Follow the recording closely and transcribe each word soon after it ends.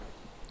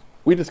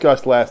We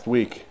discussed last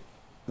week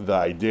the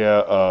idea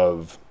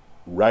of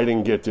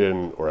writing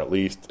Gittin, or at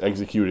least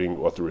executing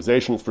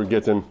authorizations for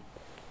Gittin,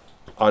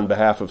 on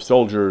behalf of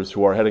soldiers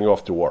who are heading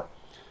off to war.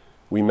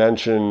 We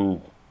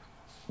mentioned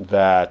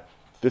that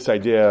this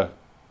idea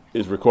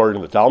is recorded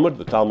in the Talmud.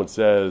 The Talmud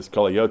says,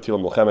 Kol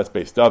hayotil milchemes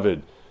beis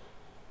David,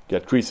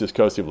 get krisis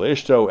kosiv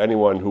leishto,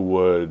 anyone who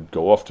would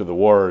go off to the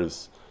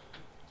wars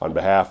on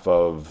behalf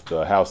of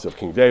the house of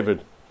King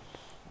David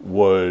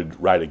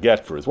would write a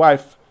get for his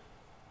wife.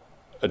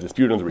 A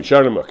dispute in the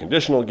Rishonim, a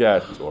conditional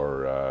get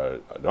or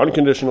an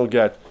unconditional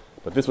get,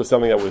 but this was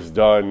something that was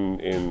done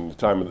in the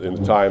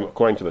time,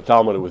 according to the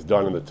Talmud, it was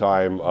done in the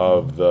time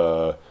of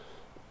the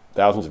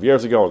thousands of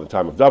years ago, in the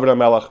time of David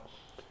HaMelech.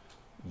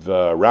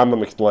 The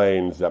Rambam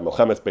explains that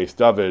Milchemes Beis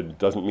David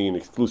doesn't mean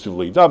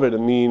exclusively David,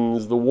 it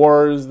means the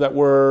wars that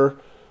were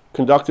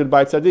conducted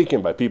by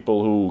tzaddikim, by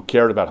people who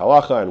cared about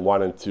halacha and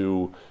wanted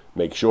to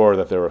make sure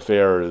that their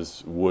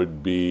affairs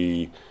would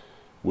be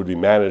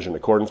managed in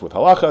accordance with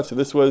halacha. So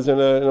this was an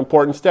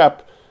important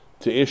step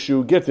to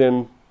issue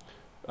Gittin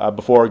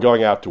before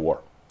going out to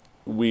war.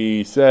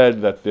 We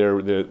said that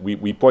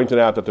we pointed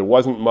out that there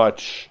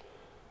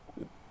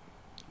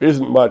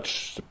isn't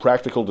much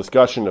practical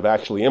discussion of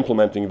actually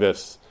implementing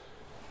this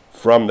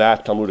from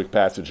that Talmudic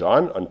passage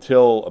on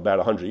until about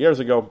 100 years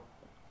ago.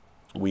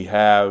 We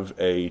have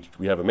a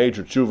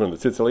major tshuva in the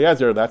Tzitz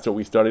Eliezer. That's what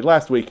we studied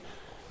last week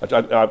of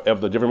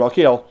the Divrei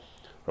Malkiel,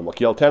 from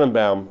Malkiel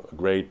Tenenbaum, a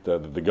great the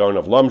Gaon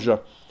of Lumja,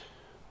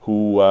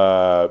 who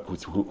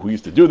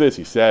used to do this.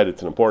 He said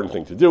it's an important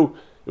thing to do.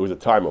 It was a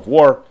time of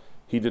war.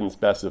 He didn't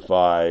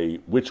specify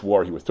which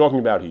war he was talking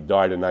about. He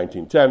died in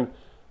 1910.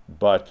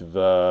 But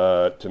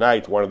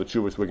tonight, one of the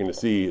tshuvas we're going to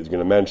see is going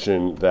to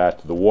mention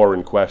that the war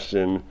in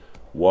question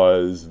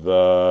was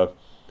the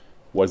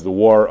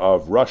war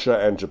of Russia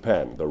and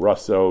Japan, the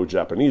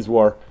Russo-Japanese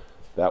War.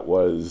 That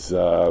was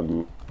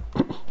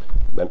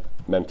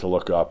meant to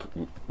look up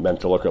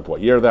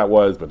what year that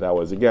was, but that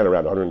was again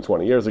around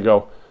 120 years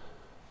ago.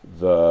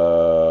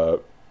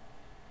 The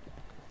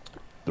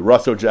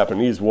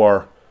Russo-Japanese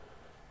War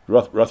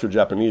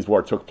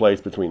took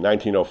place between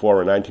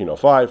 1904 and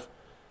 1905.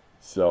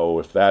 So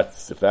if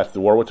that's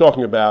the war we're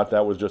talking about,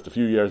 that was just a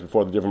few years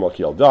before the Divrei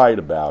Malkiel died,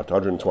 about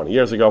 120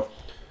 years ago.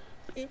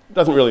 It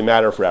doesn't really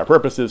matter for our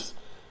purposes,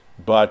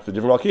 but the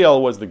Divrei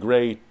Malkiel was the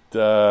great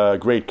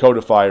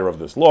codifier of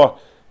this law.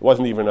 It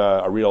wasn't even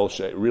a real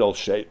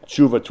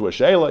tshuva to a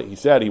sheila. He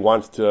said he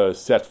wants to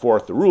set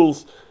forth the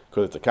rules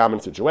because it's a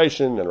common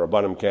situation, and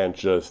Rabbanim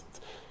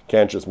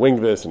can't just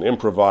wing this and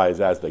improvise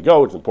as they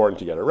go. It's important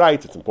to get it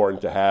right. It's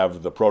important to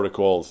have the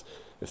protocols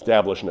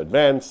established in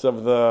advance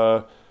of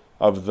the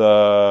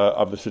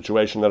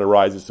situation that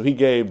arises. So he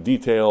gave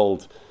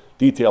detailed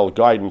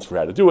guidance for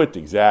how to do it, the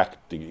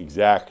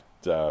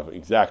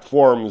exact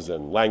forms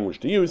and language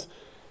to use,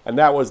 and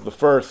that was the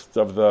first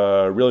of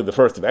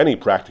any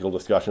practical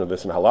discussion of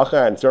this in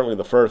halacha, and certainly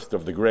the first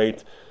of the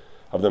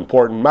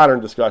important modern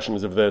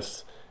discussions of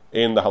this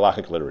in the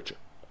halachic literature.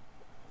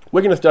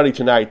 We're going to study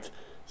tonight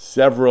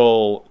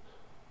several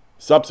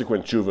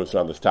subsequent tshuvos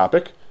on this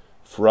topic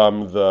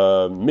from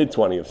the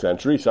mid-20th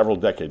century, several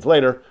decades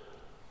later.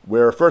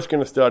 We're first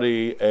going to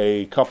study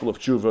a couple of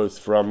tshuvos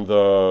from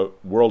the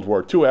World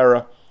War II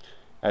era,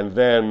 and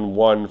then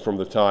one from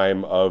the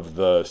time of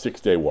the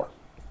Six-Day War.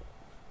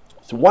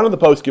 So one of the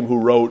poskim who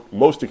wrote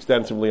most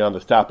extensively on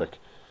this topic,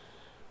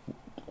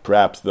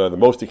 perhaps the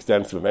most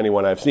extensive of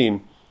anyone I've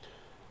seen,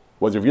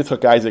 was Rav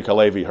Yitzhak Isaac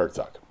Halevi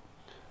Herzog.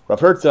 Rav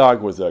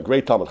Herzog was a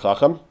great Talmud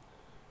Chacham,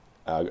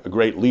 a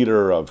great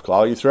leader of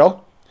Klal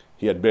Yisrael.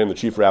 He had been the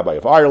chief rabbi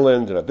of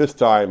Ireland, and at this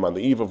time, on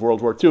the eve of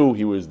World War II,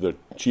 he was the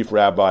chief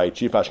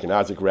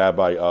Ashkenazic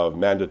rabbi of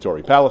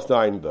Mandatory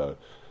Palestine, the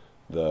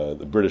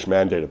British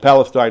Mandate of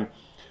Palestine.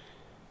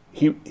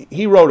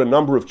 He wrote a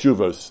number of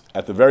tshuvos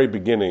at the very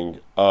beginning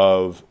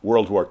of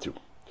World War II.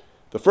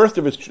 The first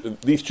of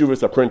these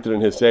tshuvos are printed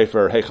in his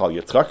sefer Heichal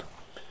Yitzhak.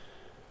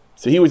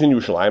 So he was in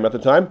Yerushalayim at the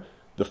time.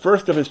 The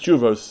first of his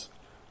tshuvos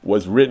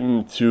was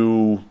written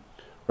to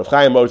Rav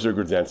Chaim Ozer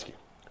Grudzinski.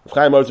 Rav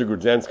Chaim Ozer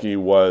Grudzinski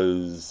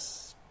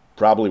was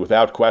probably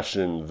without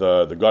question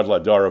the Gadol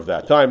Hador of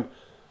that time,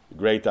 the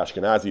great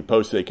Ashkenazi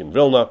posek in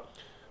Vilna.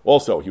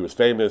 Also, he was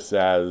famous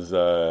as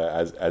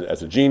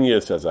a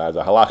genius, as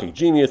a halachic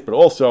genius, but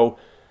also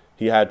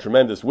he had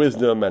tremendous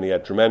wisdom, and he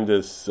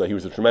was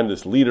a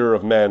tremendous leader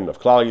of men, of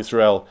Klal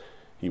Yisrael.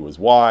 He was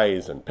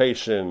wise and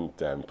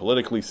patient and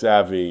politically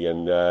savvy,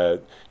 and I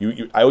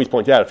always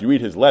point out, if you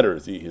read his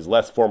letters, his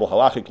less formal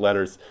halachic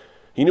letters,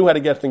 he knew how to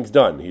get things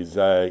done.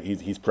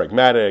 He's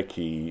pragmatic.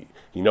 He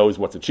knows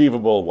what's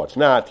achievable, what's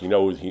not. He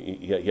knows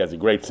he has a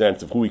great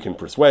sense of who he can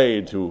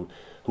persuade,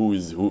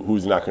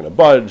 who's not going to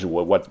budge,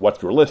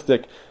 what's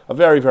realistic. A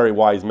very, very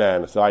wise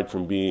man, aside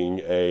from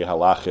being a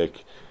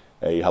halachic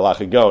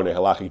gaon, a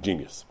halachic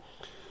genius.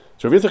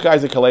 So Rav Yitzhak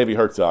Isaac Halevi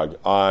Herzog,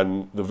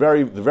 on the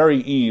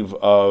very eve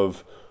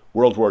of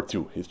World War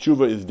II, his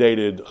tshuva is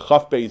dated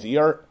Chaf Beis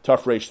Iyar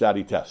Tafresh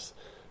Sadi Tes.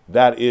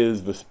 That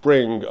is the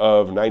spring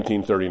of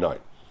 1939.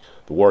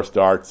 The war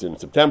starts in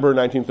September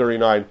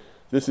 1939.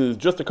 This is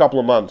just a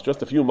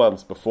few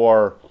months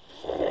before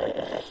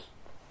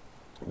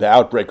the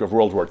outbreak of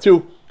World War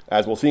II.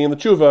 As we'll see in the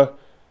Tshuva,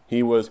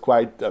 he was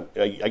quite.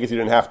 I guess he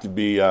didn't have to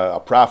be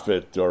a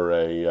prophet or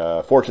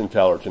a fortune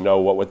teller to know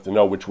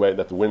which way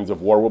that the winds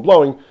of war were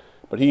blowing.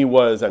 But he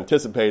was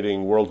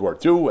anticipating World War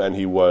II, and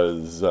he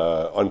was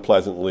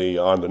unpleasantly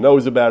on the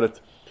nose about it.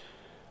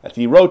 And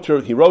he wrote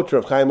to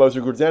Rav Chaim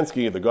Ozer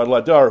Grudzinski, the Gadol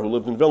Adar, who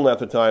lived in Vilna at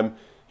the time.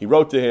 He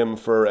wrote to him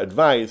for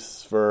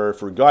advice, for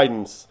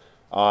guidance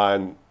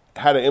on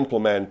how to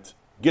implement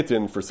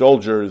Gittin for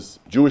soldiers,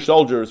 Jewish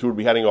soldiers who would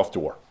be heading off to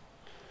war.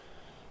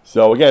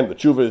 So again, the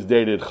tshuva is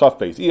dated Chaf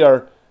Beis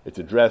Iyar. It's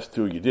addressed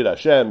to Yedid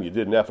Hashem,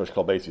 Yedid Nefesh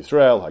Kol Beis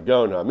Yisrael,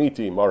 Hagon,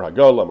 Hamiti, Mar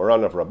Hagola,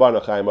 Maranav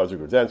Rabbana, Chaim Ozer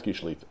Grudzinski,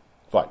 Shlita.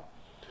 Fine.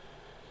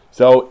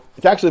 So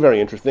it's actually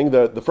very interesting.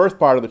 The first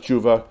part of the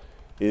tshuva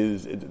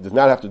it does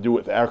not have to do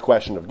with our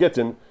question of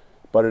Gittin,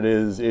 but it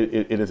is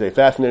a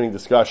fascinating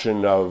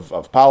discussion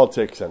of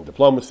politics and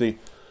diplomacy.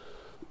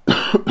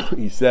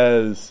 He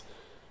says,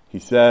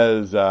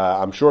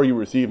 I'm sure you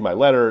received my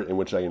letter in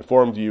which I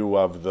informed you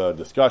of the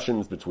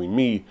discussions between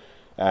me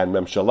and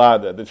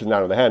Memshalah. This is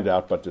not in the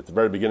handout, but at the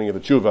very beginning of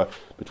the tshuva,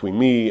 between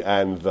me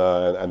and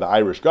the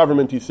Irish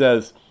government. He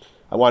says,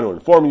 I want to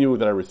inform you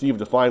that I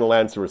received a final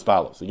answer as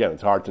follows. Again,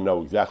 it's hard to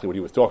know exactly what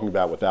he was talking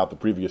about without the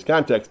previous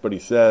context, but he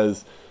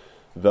says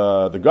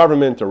the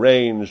government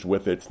arranged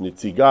with its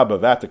Nitziga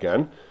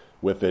Vatican,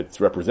 with its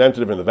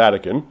representative in the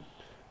Vatican,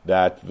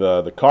 that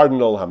the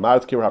Cardinal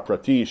Hamazkir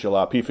HaPrati Shel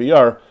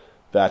HaPifiyar,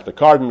 that the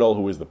Cardinal,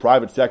 who is the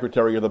private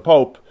secretary of the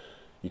Pope,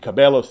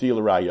 Yikabelo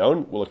Sil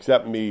Rayon, will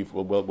accept me,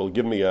 will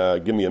give me a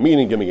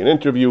meeting, give me an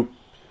interview.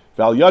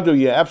 And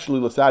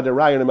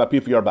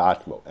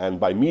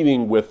by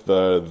meeting with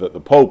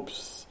the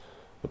Pope's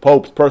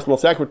personal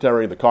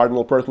secretary, the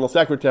Cardinal personal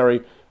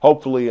secretary,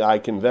 hopefully I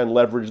can then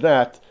leverage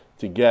that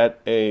to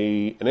get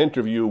an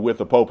interview with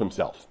the Pope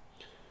himself.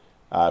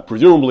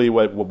 Presumably,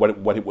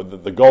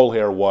 what the goal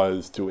here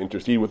was to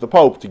intercede with the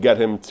Pope to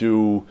get him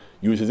to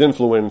use his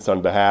influence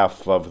on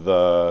behalf of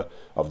the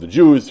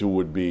Jews who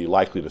would be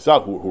likely to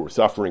suffer, who were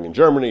suffering in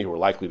Germany, who were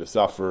likely to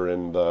suffer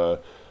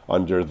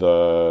under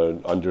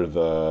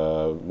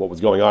the what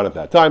was going on at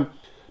that time.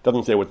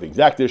 Doesn't say what the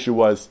exact issue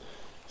was.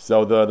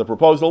 So the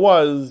proposal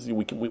was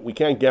we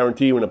can't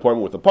guarantee you an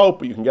appointment with the Pope,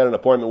 but you can get an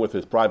appointment with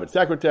his private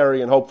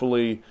secretary, and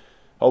hopefully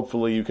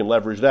you can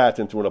leverage that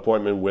into an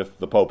appointment with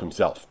the Pope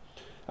himself.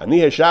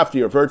 Anihe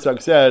Shafti, or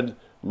Herzog said,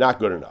 not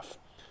good enough.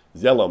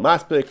 Zelo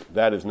Maspik,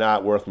 that is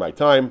not worth my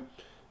time.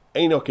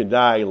 Eino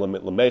Kedai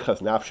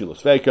Lemechas Nafshi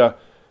Lasfeka.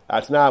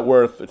 It's not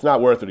worth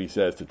it, he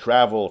says, to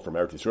travel from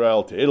Eretz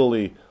Yisrael to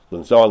Italy,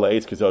 Linsoa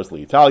Le'etz Kazos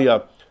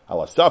L'Italia,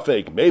 Ala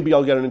Safek, maybe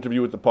I'll get an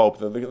interview with the Pope.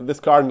 This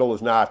cardinal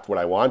is not what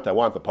I want. I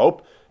want the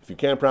Pope. If you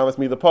can't promise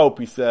me the Pope,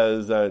 he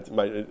says,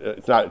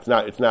 it's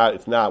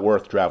not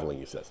worth traveling,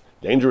 he says.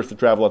 Dangerous to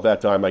travel at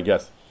that time, I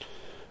guess.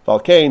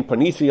 Valkain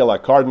Panisi ala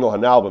Cardinal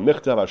Hanal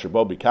b'michtav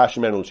asherbo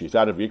b'kashimenu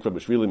l'shisadav yikva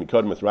b'shvili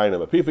mikodem esrayin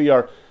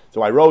b'pifiyar.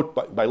 So I wrote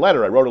a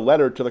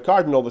letter to the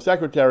Cardinal, the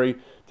secretary,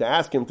 to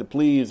ask him to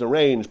please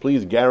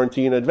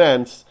guarantee in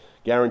advance,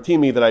 guarantee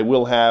me that I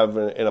will have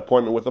an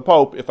appointment with the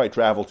Pope if I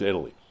travel to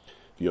Italy.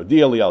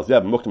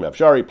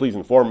 Please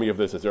inform me of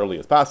this as early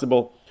as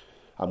possible.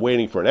 I'm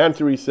waiting for an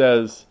answer, he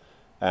says.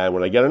 And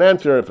when I get an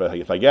answer, if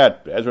I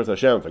get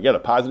a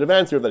positive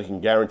answer that he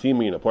can guarantee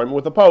me an appointment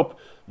with the Pope,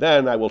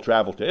 then I will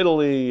travel to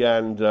Italy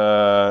and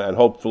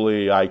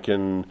hopefully I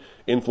can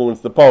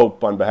influence the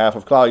Pope on behalf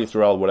of Klal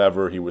Yisrael,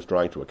 whatever he was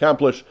trying to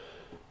accomplish.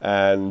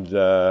 And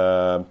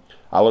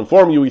I'll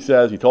inform you, he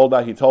says. He told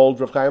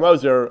Rav Chaim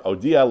Ozer,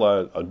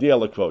 Odiela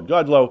Kvod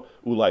Gadlo,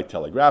 Ulai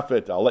telegraph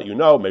it. I'll let you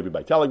know, maybe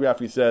by telegraph,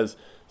 he says.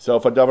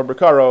 So for Davar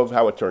Bekarov,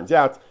 how it turns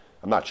out.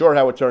 I'm not sure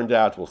how it turned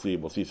out. We'll see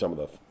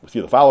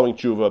the following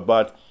tshuva,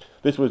 but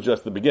this was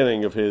just the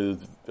beginning of his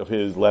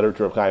letter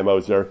to Rav Chaim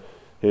Ozer,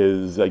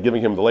 his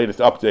giving him the latest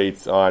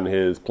updates on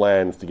his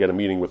plans to get a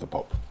meeting with the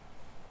Pope.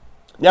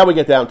 Now we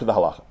get down to the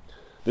halacha.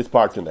 This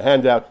part's in the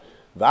handout.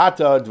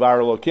 V'ata dvar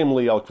elokim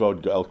li el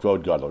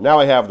kvod gadol. Now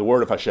I have the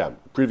word of Hashem.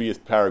 The previous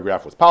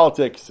paragraph was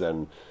politics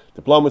and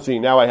diplomacy.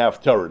 Now I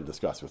have Torah to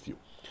discuss with you.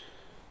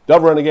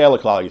 Davar negei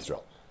leklal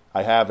Yisrael.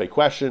 I have a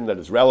question that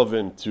is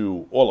relevant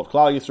to all of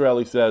Klal Yisrael,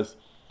 he says.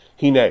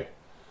 Hine.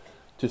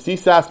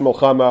 Tisisas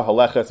milchama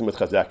haleches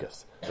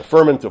mitchazekes. The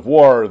ferment of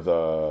war,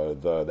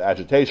 the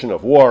agitation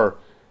of war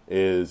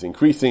is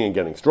increasing and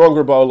getting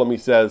stronger, Ba'olam, he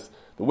says.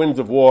 The winds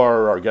of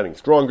war are getting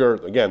stronger.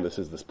 Again, this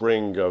is the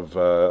spring of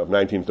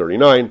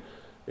 1939.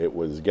 It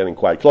was getting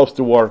quite close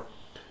to war.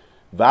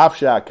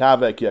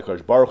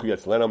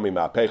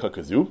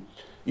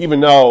 Even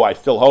though I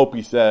still hope,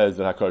 he says,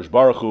 that HaKadosh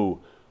Baruch Hu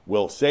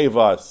will save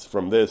us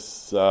from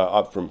this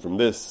from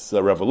this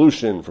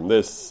revolution, from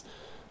this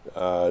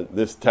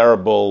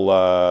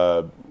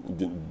terrible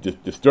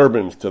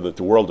disturbance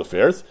to world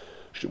affairs.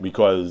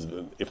 Because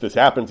if this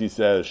happens, he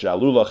says,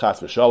 Shalula chas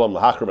v'shalom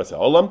lahachrim es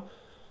ha'olam.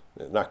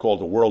 It's not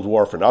called a world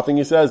war for nothing,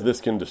 he says.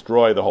 This can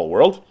destroy the whole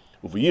world.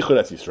 U'v'yichud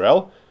es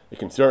Yisrael. It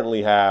can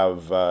certainly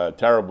have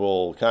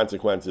terrible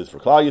consequences for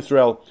Klal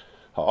Yisrael.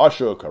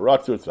 Ha'ashuk,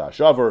 ha'ratzutz,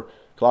 v'ha'shavar.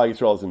 Klal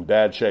Yisrael is in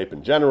bad shape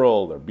in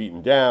general. They're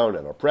beaten down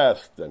and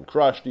oppressed and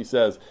crushed, he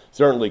says.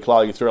 Certainly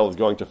Klal Yisrael is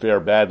going to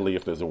fare badly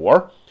if there's a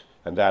war.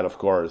 And that, of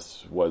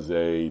course, was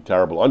a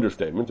terrible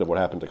understatement of what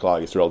happened to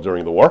Klal Yisrael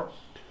during the war.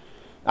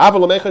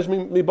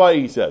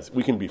 He says,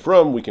 we can be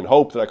frum, we can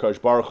hope that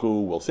HaKadosh Baruch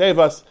Hu will save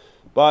us,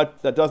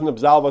 but that doesn't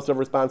absolve us of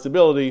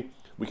responsibility.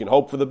 We can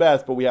hope for the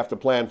best, but we have to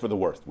plan for the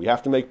worst. We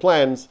have to make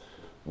plans.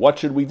 What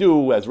should we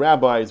do as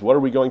rabbis? What are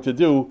we going to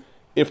do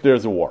if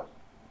there's a war?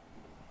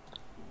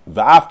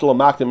 Etc.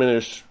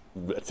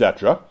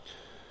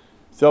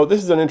 So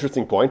this is an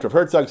interesting point. Rav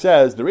Herzog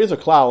says there is a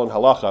klal in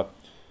halacha.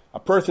 A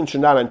person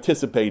should not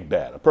anticipate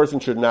bad. A person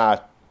should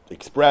not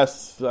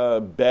express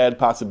bad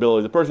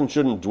possibilities. A person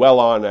shouldn't dwell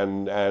on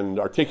and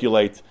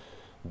articulate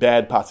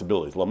bad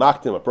possibilities.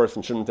 Lamaktim, a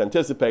person shouldn't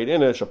anticipate.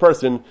 Inish, a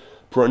person,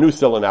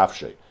 puranusel and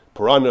afshe.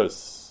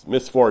 Puranus,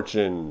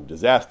 misfortune,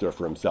 disaster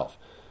for himself.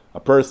 A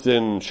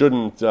person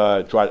shouldn't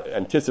try to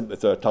anticipate,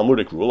 it's a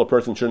Talmudic rule, a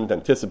person shouldn't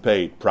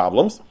anticipate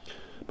problems.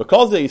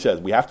 Because he says,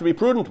 we have to be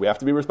prudent, we have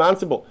to be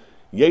responsible.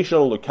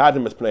 Yeshon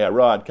lukadim es pnei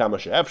harad kama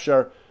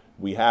she'efshar.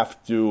 We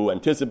have to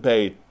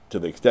anticipate, to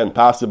the extent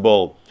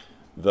possible,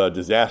 the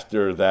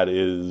disaster that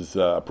is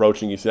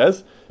approaching, he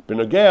says. We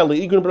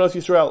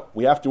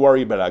have to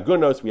worry about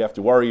agunos, we have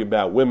to worry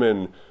about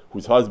women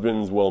whose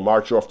husbands will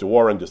march off to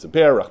war and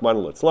disappear, Rahman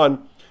al-Itzlan.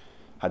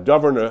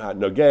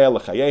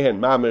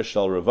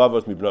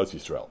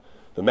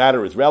 The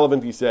matter is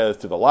relevant, he says,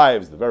 to the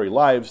lives, the very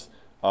lives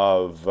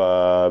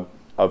of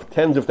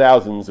tens of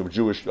thousands of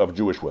Jewish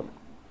women.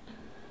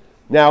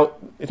 Now,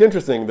 it's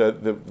interesting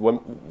that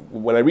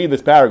when I read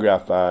this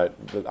paragraph, I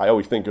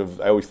always think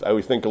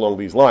along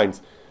these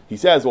lines. He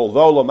says,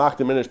 although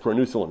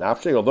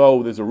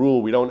there's a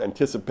rule we don't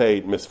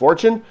anticipate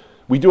misfortune,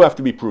 we do have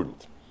to be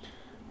prudent.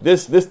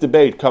 This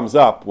debate comes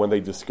up when they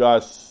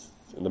discuss,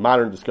 in the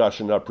modern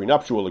discussion of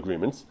prenuptial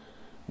agreements,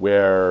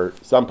 where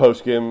some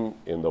poskim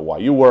in the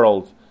YU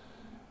world,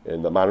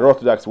 in the modern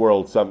Orthodox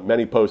world,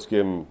 many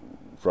poskim,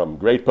 from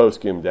great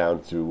poskim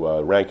down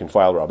to rank and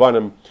file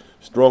rabbanim,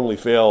 strongly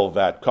feel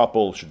that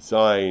couples should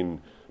sign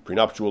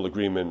prenuptial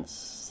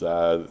agreements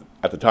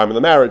at the time of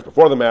the marriage,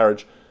 before the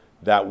marriage,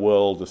 that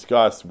will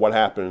discuss what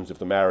happens if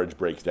the marriage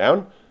breaks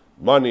down,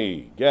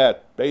 money,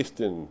 get,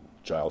 based-in,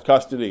 child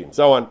custody, and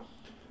so on.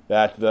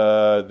 That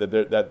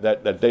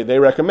they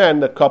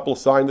recommend that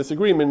couples sign these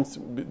agreements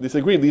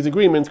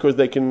because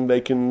they can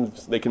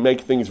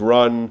make things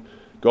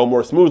go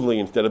more smoothly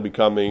instead of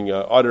becoming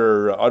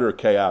utter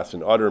chaos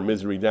and utter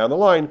misery down the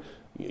line.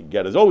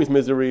 Get is always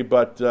misery,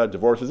 but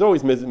divorce is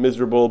always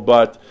miserable.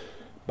 But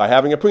by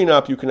having a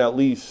prenup, you can at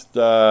least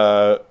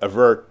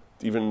avert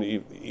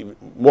even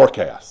more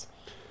chaos.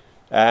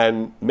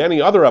 And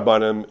many other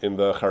rabbanim in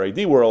the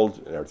Haredi world,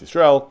 in Eretz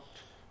Yisrael,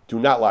 do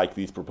not like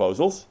these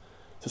proposals.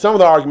 So some of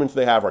the arguments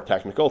they have are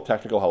technical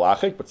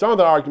halachic, but some of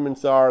the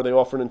arguments are they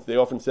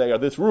often say,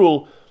 this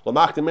rule,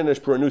 lamach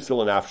diminish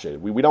puranusel and afshe.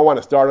 We don't want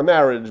to start a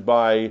marriage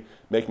by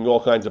making all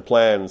kinds of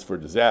plans for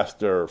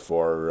disaster,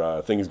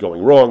 for things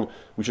going wrong.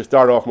 We should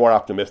start off more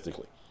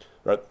optimistically.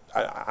 Right?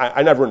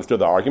 I never understood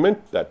the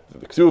argument that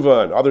the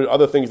ksuva and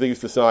other things they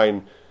used to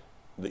sign,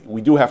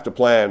 we do have to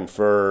plan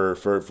for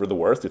the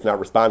worst. It's not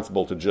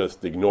responsible to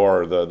just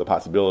ignore the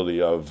possibility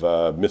of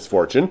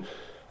misfortune.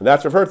 And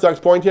that's Rav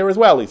Herzog's point here as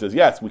well. He says,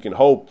 yes, we can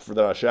hope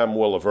that Hashem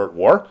will avert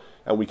war,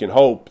 and we can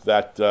hope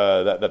that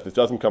this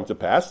doesn't come to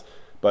pass,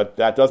 but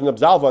that doesn't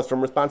absolve us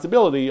from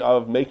responsibility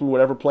of making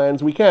whatever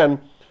plans we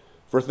can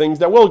for things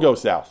that will go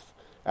south.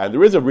 And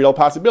there is a real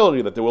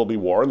possibility that there will be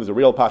war, and there's a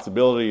real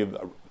possibility,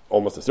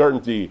 almost a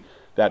certainty,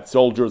 that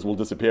soldiers will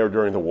disappear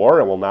during the war,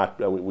 and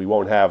we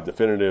won't have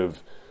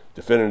definitive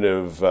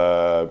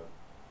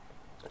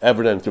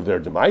evidence of their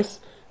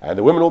demise. And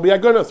the women will be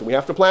agunos, and we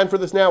have to plan for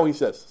this now, he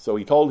says. So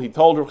he told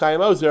Rav Chaim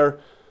Ozer,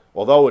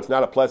 although it's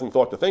not a pleasant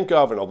thought to think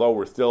of, and although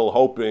we're still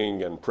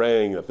hoping and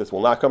praying that this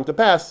will not come to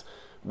pass,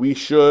 we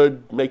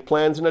should make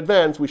plans in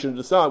advance. We should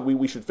decide,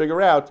 we should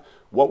figure out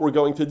what we're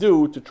going to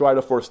do to try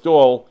to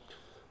forestall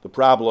the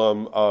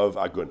problem of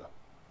aguna.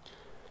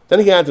 Then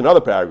he adds another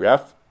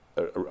paragraph,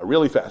 a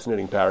really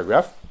fascinating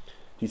paragraph.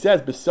 He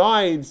says,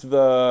 besides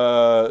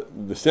the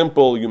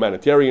simple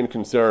humanitarian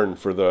concern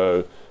for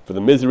the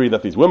misery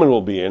that these women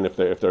will be in if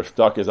they're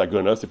stuck as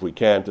agunas, if we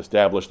can't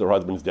establish their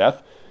husband's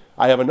death,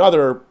 I have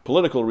another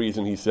political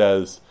reason, he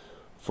says,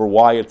 for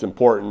why it's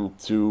important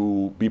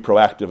to be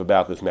proactive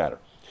about this matter.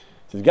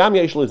 He says,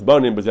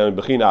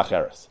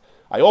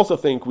 I also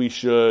think we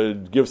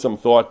should give some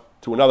thought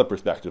to another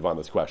perspective on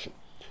this question.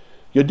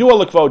 Yadua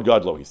l'kvod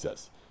gadlo, he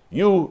says.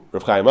 You,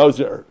 Rav Chaim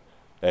Ozer,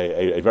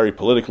 a very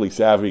politically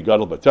savvy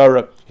gadol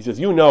b'Torah, he says,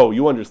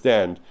 you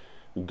understand,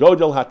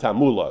 Godel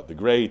hatamula, the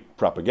great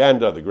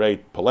propaganda, the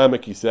great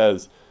polemic, he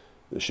says,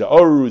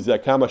 Sha'oru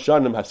zekama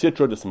shanim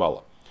hasitra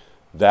desmala,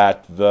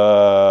 that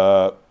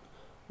the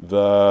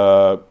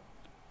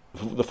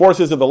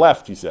forces of the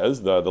left, he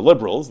says, the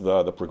liberals,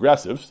 the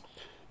progressives,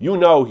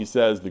 he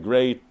says, the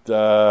great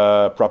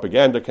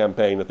propaganda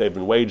campaign that they've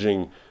been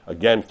waging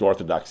against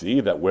orthodoxy,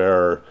 that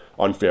we're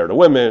unfair to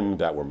women,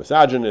 that we're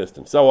misogynist,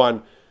 and so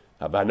on,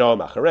 Havano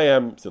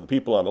machareim, so the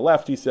people on the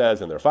left, he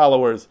says, and their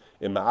followers,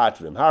 im ma'at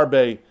v'im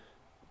harbe,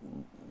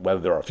 whether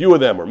there are a few of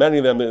them or many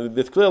of them,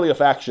 there's clearly a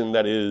faction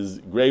that is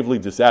gravely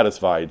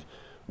dissatisfied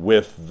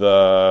with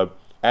the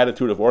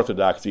attitude of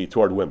orthodoxy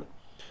toward women.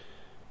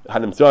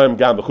 Some of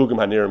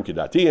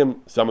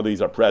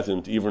these are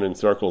present even in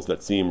circles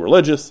that seem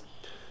religious.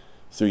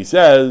 So he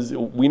says,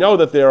 we know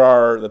that there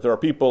are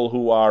people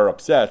who are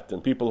upset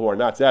and people who are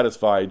not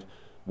satisfied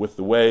with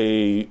the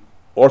way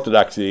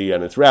orthodoxy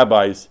and its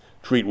rabbis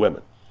treat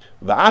women.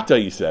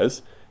 Va'ata, he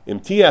says,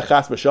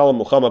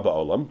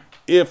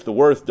 if the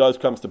worst does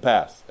comes to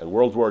pass and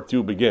World War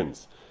II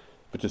begins,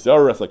 and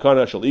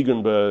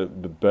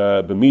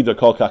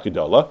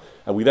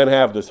we then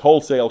have this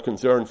wholesale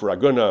concern for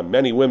aguna,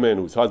 many women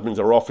whose husbands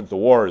are off at the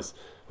wars,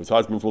 whose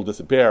husbands will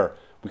disappear,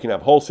 we can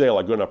have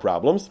wholesale aguna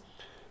problems.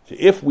 So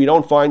if we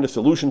don't find a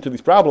solution to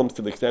these problems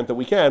to the extent that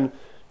we can,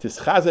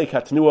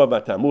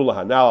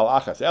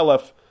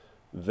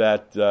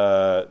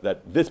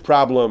 that this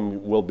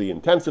problem will be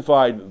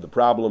intensified, the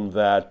problem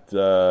that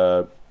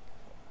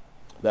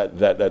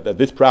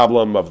this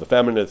problem of the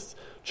feminists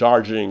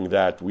charging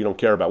that we don't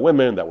care about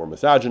women, that we're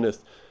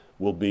misogynists,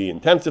 will be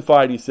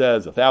intensified, he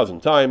says, 1,000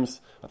 times,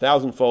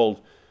 1,000-fold.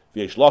 We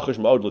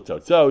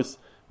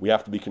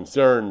have to be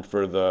concerned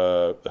for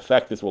the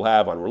effect this will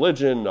have on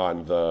religion,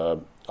 on the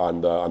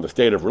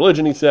state of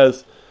religion, he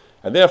says.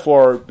 And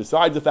therefore,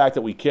 besides the fact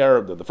that we care,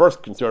 the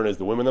first concern is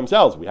the women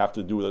themselves. We have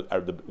to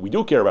we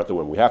do care about the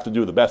women. We have to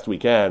do the best we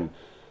can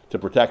to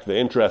protect the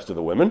interest of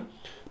the women.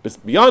 But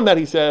beyond that,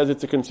 he says,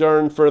 it's a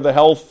concern for the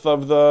health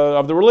of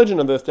the religion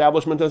and the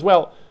establishment as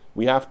well.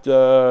 We have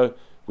to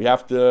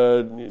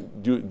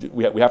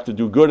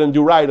do good and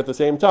do right at the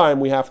same time.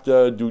 We have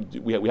to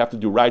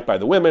do right by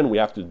the women. We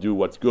have to do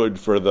what's good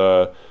for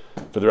the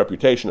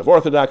reputation of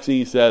orthodoxy,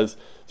 he says.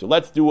 So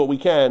let's do what we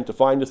can to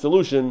find a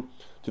solution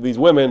to these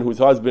women whose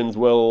husbands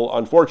will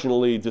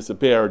unfortunately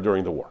disappear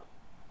during the war.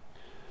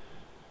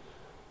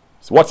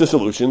 So what's the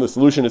solution? The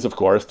solution is, of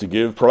course, to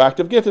give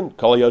proactive gittin.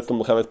 Kol yotzim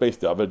l'chemes beis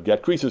David,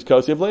 get krisus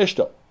kosiv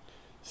leishto.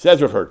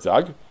 Says Rav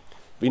Herzog,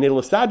 v'nei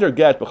l'sader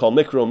get b'chol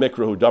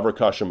mikro hu davar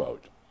kasha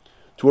mod.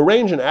 To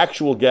arrange an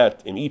actual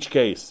get in each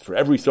case for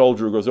every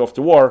soldier who goes off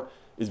to war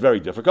is very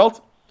difficult.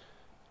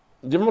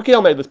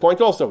 Devoutness made this point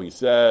also. He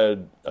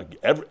said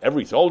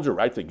every soldier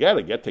writes a get.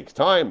 A get takes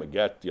time. A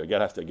get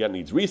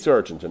needs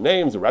research into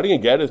names. Writing a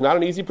get is not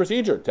an easy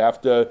procedure.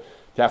 To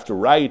have to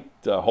write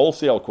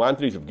wholesale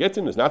quantities of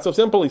gittin is not so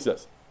simple, he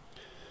says.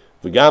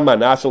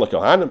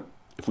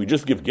 If we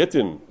just give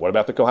gittin, what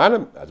about the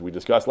kohanim? As we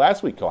discussed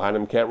last week,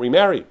 kohanim can't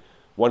remarry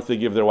once they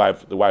give the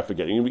wife a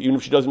get, even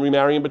if she doesn't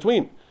remarry in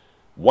between.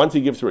 Once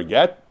he gives her a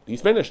get,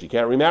 he's finished. He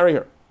can't remarry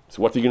her.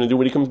 So what's he going to do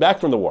when he comes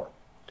back from the war?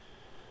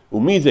 As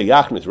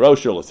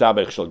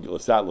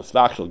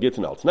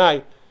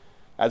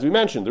we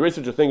mentioned, there is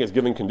such a thing as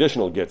giving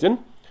conditional gittin,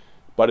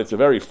 but it's a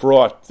very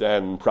fraught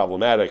and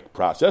problematic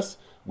process.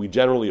 We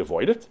generally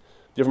avoid it.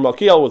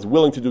 Devoutness was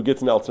willing to do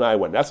gittin al t'nai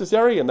when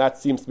necessary, and that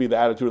seems to be the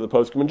attitude of the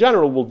poskim in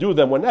general. We'll do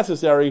them when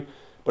necessary,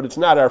 but it's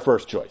not our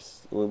first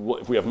choice.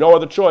 If we have no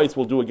other choice,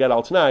 we'll do a get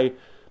al t'nai,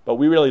 but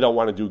we really don't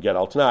want to do get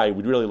al t'nai.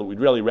 We'd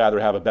really rather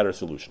have a better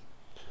solution.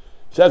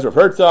 Says Rav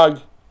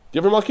Herzog,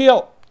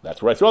 Devoutness. That's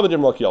where I saw the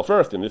Devoutness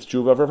first, in this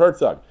tshuva of Rav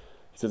Herzog.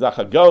 He says,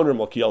 Achagon Rav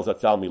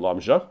Zatzal mi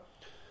Lamja.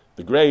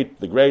 The great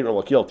Rav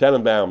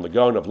Tenenbaum, the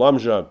Gaon of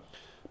Lamja,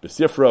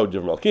 Besifro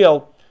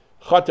Devoutness,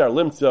 Chatar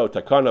Limtzo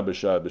Takana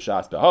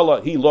B'Shas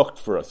Behala. He looked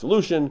for a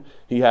solution.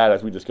 He had,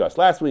 as we discussed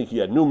last week, he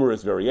had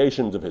numerous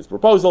variations of his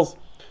proposals.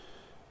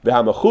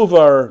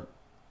 V'hamachuvar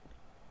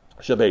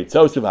Shabei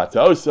Tzosav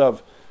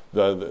HaTzosav.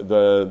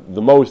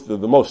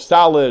 The most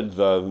solid,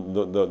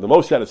 the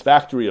most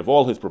satisfactory of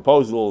all his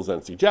proposals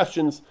and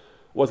suggestions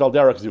was Al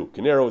Derek Zu.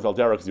 Kanero was Al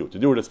Derek Zu, to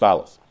do it as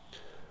follows.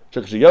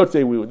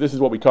 This is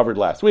what we covered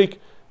last week.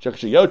 When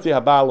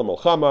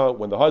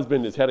the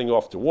husband is heading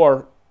off to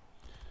war,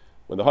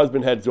 when the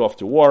husband heads off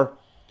to war,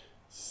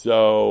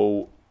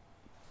 so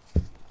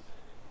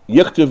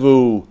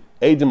Yichtavu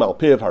Eidim Al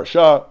Piv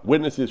Harsha,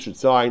 witnesses should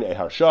sign a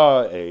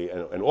Harsha,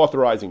 an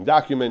authorizing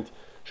document,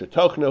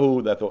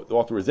 Shetochnahu, that the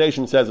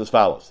authorization says as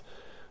follows.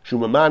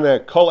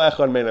 Shumamana Kol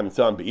Echad Men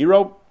Amtzam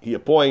Be'iro, he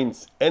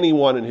appoints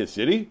anyone in his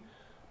city,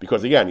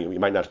 because again, you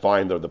might not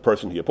find the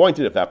person he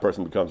appointed. If that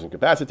person becomes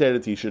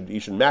incapacitated, he should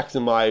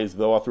maximize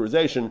the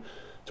authorization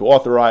to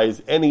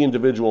authorize any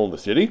individual in the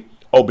city,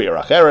 or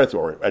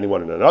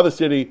anyone in another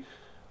city,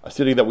 a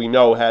city that we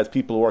know has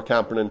people who are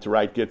competent to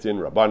write gittin,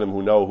 rabbanim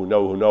who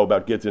know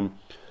about gittin.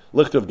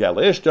 Lichtav Gal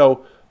Ishto,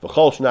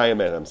 v'chol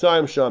shnayim and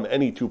amsayim sham,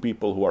 any two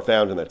people who are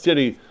found in that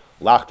city,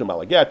 lachtam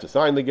al get, to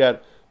sign the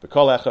get,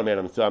 v'kol echad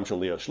and amsayim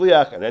sham liya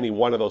shliach, and any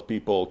one of those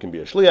people can be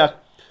a shliach,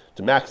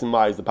 to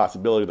maximize the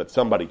possibility that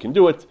somebody can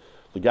do it.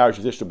 L'garish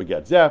ishto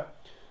beget zeh,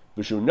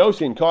 v'shu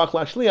nosin koach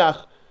la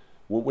shliach.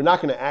 We're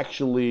not going to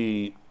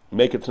actually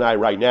make it tonight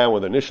right now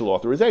with initial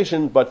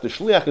authorization, but the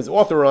shliach is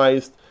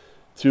authorized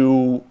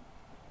to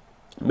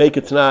make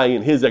it tonight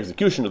in his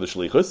execution of the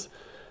shlichus.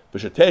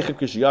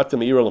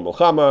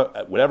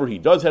 Whenever he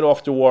does head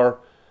off to war,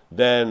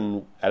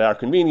 then at our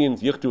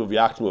convenience, yichtu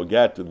v'yachmu a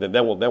get, then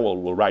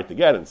we'll write the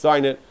get and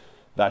sign it.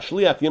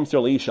 V'ashliach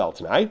yimser leishal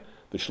tonight.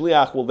 The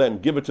shliach will then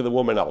give it to the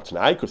woman al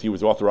tonight because he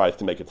was authorized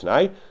to make it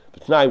tonight.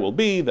 The tonight will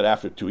be that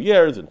after 2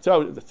 years, and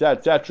so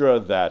etc.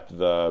 That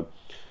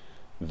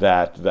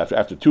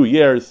after 2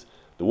 years,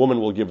 the woman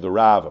will give the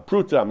Rav a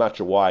pruta. I'm not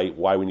sure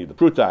why we need the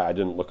pruta. I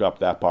didn't look up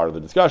that part of the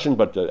discussion,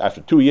 but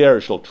after 2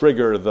 years, she'll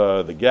trigger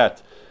the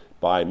get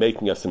by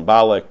making a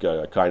symbolic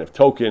kind of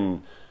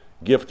token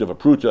gift of a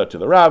pruta to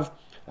the Rav,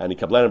 and he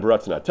kablan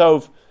baratzin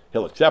atov.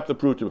 He'll accept the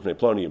pruta b'fnei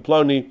ploni and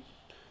ploni.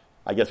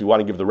 I guess we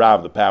want to give the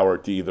Rav the power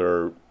to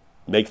either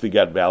make the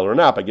get valid or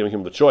not by giving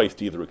him the choice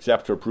to either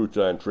accept her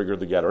pruta and trigger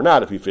the get or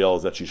not. If he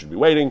feels that she should be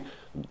waiting,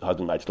 the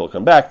husband might still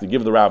come back, to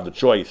give the Rav the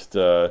choice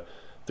to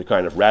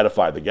kind of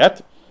ratify the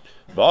get.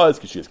 If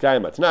the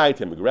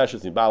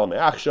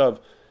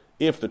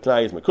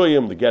Tanai is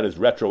Mekuyim, the get is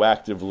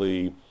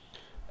retroactively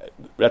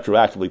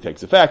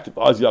takes effect.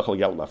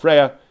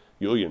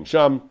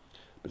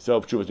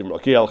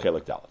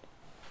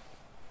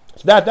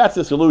 So that's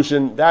the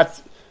solution.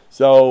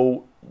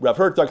 So Rav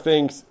Herzog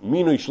thinks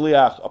Minui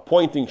Shliach,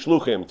 appointing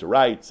Shluchim to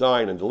write,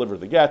 sign, and deliver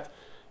the get,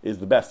 is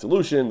the best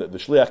solution. That the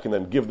Shliach can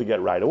then give the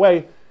get right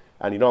away,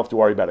 and you don't have to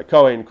worry about a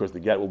Kohen because the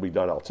get will be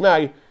done al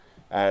Tanai.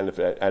 And if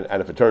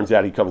it turns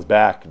out he comes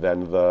back,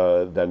 then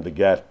the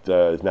get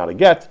is not a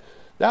get.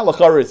 That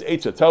lachara is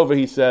Eitza Tova.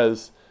 He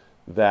says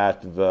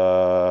that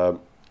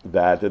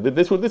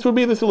this would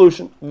be the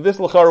solution. This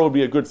lachara would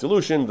be a good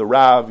solution. The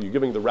Rav, you're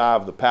giving the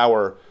Rav the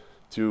power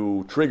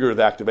to trigger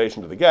the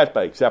activation of the get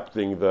by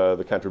accepting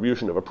the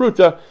contribution of a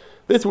pruta.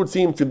 This would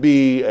seem to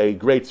be a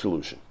great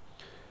solution.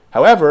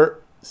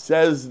 However,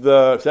 says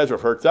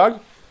Rav Herzog,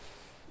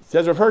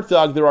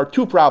 there are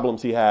two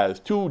problems he has,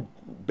 two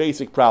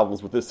basic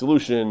problems with this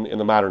solution in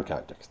the modern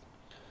context.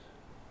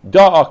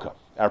 Da'aka.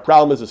 Our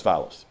problem is as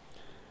follows.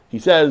 He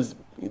says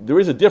there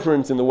is a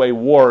difference in the way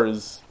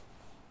wars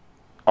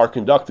are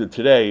conducted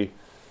today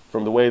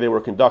from the way they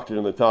were conducted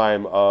in the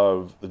time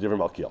of the Divrei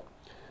Malkiel.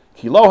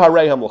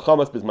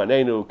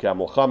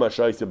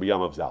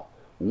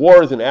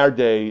 Wars in our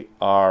day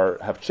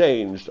have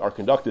changed, are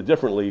conducted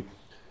differently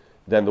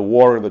than the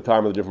war in the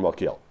time of the Divrei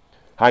Malkiel.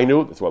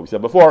 Hainu, that's what we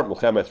said before,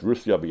 Milchemes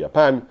Russia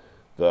b'Japan,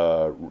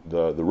 the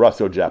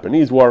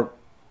Russo-Japanese War.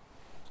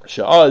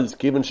 Sha'az,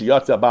 Kivin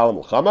Shiyatza Ba'al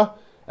Milchama.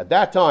 At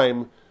that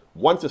time,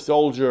 once a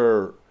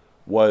soldier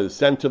was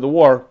sent to the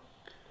war,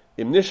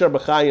 Im Nishar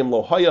B'Chayim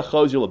Lo Haya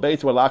Chozyu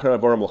L'Beitz V'Lachar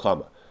Avor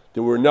Milchama.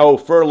 There were no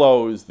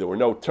furloughs, there were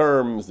no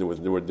terms, there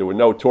were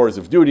no tours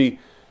of duty.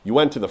 You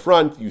went to the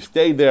front, you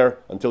stayed there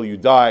until you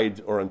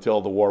died or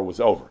until the war was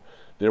over.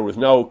 There was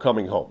no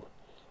coming home.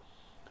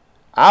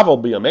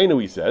 Aval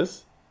B'Yameinu, he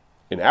says,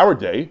 in our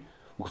day,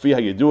 from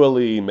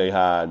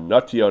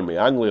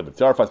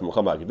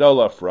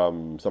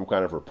some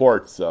kind of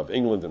reports of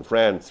England and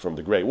France from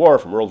the Great War,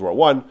 from World War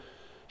I,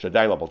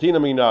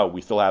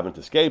 we still haven't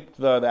escaped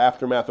the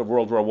aftermath of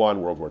World War I.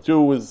 World War II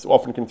was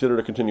often considered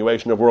a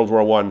continuation of World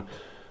War I.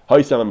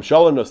 According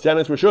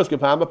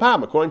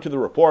to the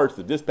reports,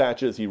 the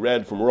dispatches he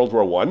read from World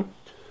War I,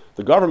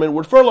 the government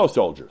would furlough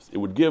soldiers. It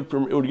would give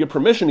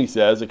permission, he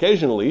says,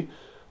 occasionally,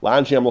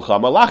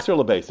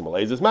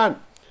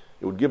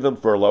 it would give them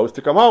furloughs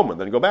to come home and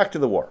then go back to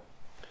the war.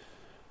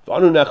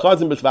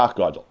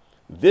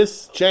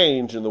 This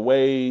change in the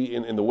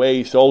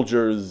way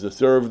soldiers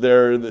serve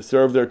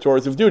their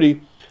tours of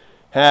duty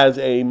has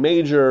a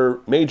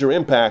major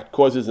impact,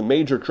 causes a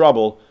major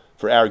trouble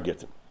for our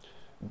Gittin.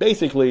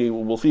 Basically,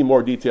 we'll see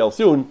more detail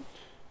soon,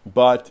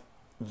 but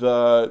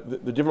the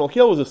Divrei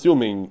Malkiel was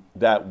assuming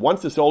that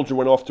once the soldier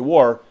went off to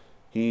war,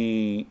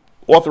 he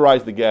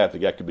authorized the get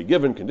could be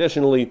given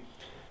conditionally,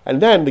 and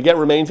then the get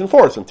remains in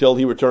force until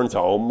he returns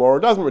home or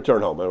doesn't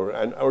return home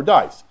or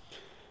dies.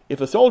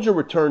 If a soldier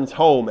returns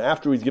home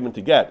after he's given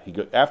to get,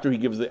 after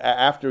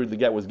the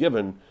get was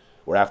given,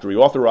 or after he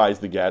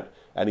authorized the get,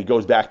 and he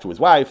goes back to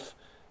his wife,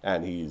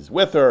 and he's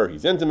with her,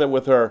 he's intimate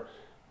with her,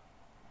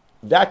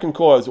 that can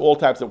cause all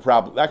types of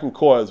problems. That can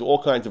cause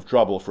all kinds of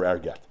trouble for our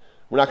get.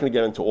 We're not going to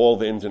get into all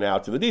the ins and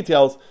outs of the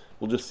details.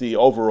 We'll just see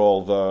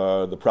overall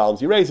the problems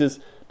he raises.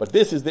 But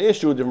this is the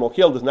issue. Divrei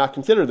Malkiel does not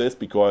consider this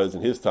because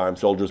in his time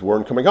soldiers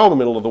weren't coming home in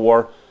the middle of the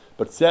war.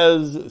 But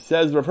says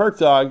Rav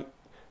Herzog,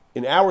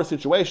 in our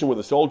situation where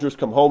the soldiers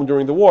come home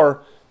during the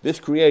war, this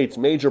creates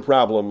major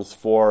problems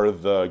for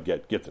the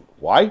Gittin.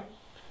 Why?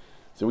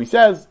 So he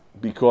says,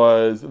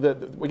 because,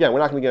 again, we're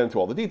not going to get into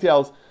all the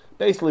details.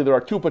 Basically, there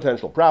are two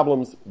potential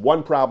problems.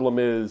 One problem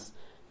is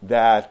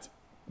that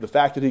the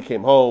fact that he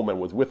came home and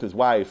was with his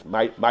wife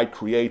might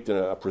create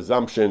a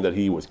presumption that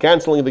he was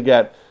canceling the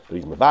get, that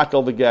he's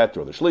mevatel the get,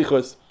 or the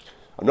shlichus.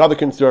 Another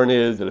concern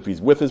is that if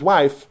he's with his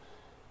wife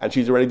and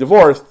she's already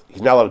divorced,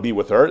 he's not allowed to be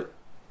with her.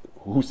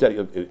 Who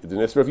said it's an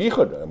Isra of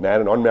Yichud? A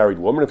man, an unmarried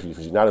woman, if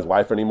she's not his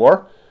wife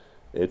anymore,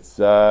 it's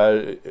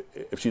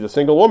if she's a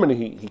single woman,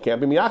 he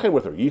can't be miyached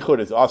with her. Yichud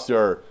is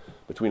asur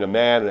between a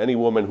man and any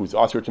woman who's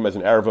asur to him as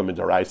an erva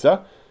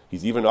midaraisa.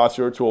 He's even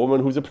asur to a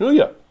woman who's a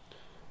pnuya.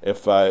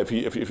 If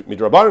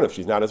midrabanan, if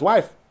she's not his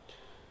wife,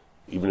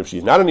 even if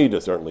she's not a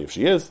nida, certainly if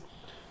she is.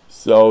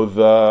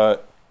 So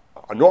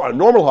a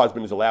normal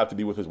husband is allowed to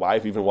be with his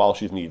wife even while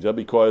she's nida,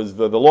 because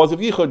the laws of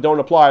yichud don't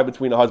apply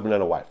between a husband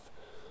and a wife.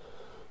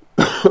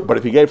 But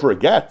if he gave her a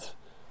get,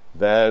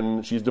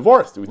 then she's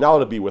divorced. He's not allowed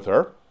to be with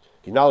her.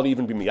 He's not allowed to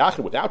even be miyachid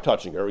without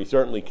touching her. He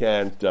certainly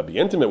can't be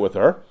intimate with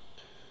her.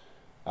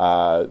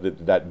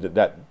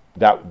 That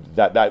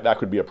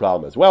could be a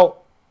problem as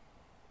well.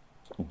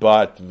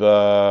 But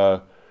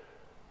to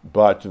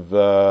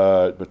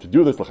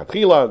do this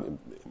l'chatchila,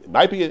 it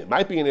might be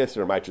an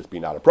isser, it might just be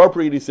not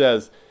appropriate, he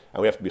says,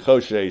 and we have to be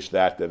choshesh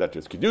that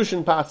there's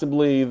kedushin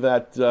possibly,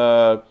 that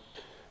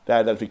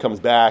if he comes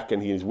back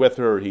and he's with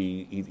her,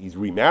 he's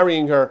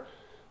remarrying her.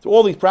 So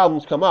all these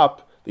problems come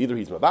up. Either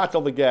he's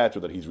mavatal the get, or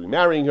that he's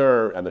remarrying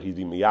her, and that he's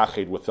being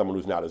miyached with someone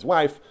who's not his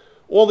wife.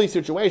 All these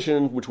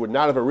situations, which would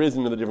not have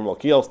arisen in the different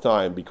Malkiel's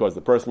time, because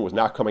the person was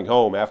not coming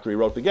home after he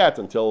wrote the get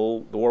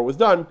until the war was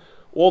done,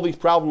 all these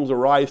problems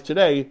arise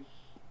today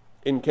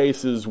in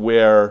cases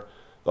where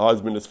the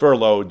husband is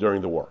furloughed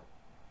during the war.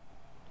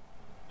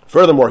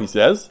 Furthermore, he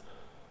says,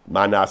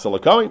 "Ma nasa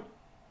l'kohen."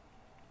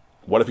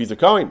 What if he's a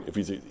kohen? If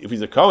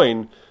he's a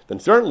kohen, then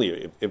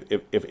certainly,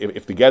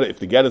 if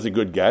the get is a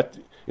good get,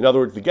 in other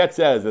words, the get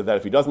says that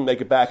if he doesn't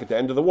make it back at the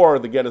end of the war,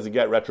 the get is a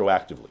get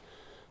retroactively.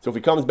 So if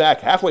he comes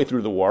back halfway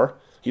through the war,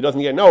 he doesn't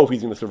yet know if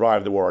he's going to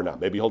survive the war or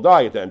not. Maybe he'll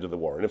die at the end of the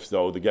war, and if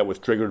so, the get was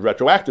triggered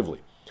retroactively.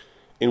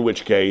 In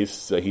which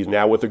case, he's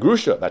now with a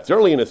grusha. That's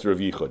certainly an isser of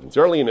yichud, and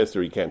certainly an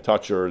isser he can't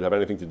touch her, have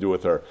anything to do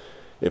with her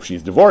if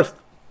she's divorced.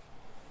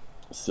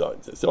 So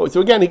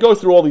again, he goes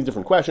through all these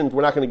different questions.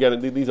 We're not going to get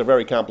into these. Are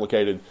very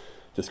complicated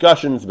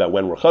discussions about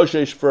when we're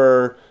choshesh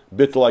for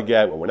bittul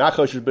aget, when we're not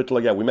choshesh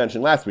bittul aget. We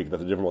mentioned last week that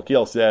the different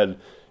Malkiel said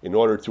in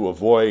order to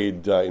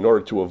avoid,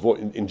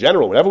 in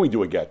general, whenever we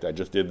do a get, I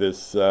just did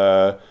this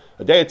a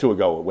day or two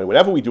ago.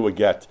 Whenever we do a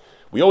get,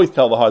 we always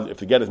tell the husband, if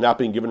the get is not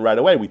being given right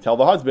away, we tell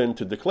the husband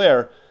to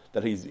declare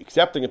that he's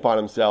accepting upon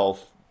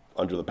himself,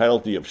 under the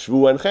penalty of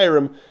shvu and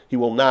cherem, he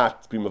will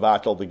not be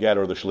mevatel the get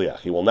or the shliach.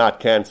 He will not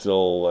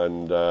cancel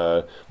and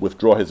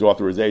withdraw his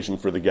authorization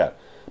for the get.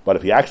 But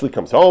if he actually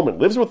comes home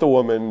and lives with the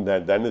woman,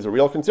 then there's a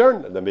real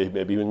concern. Then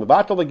maybe he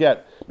mevatel the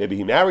get. Maybe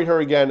he married her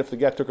again if the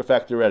get took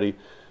effect already.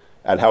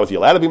 And how is he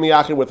allowed to be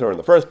miyachid with her in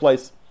the first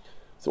place?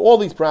 So all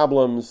these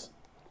problems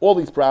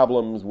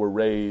were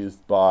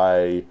raised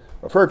by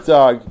Rav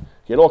Herzog.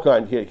 He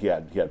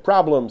had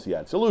problems. He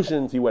had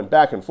solutions. He went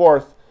back and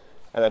forth.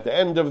 And at the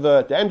end of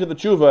this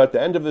tshuva,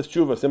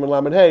 Siman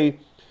Lamed Hey,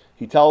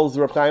 he tells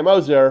Rav Chaim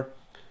Ozer,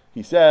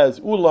 he says,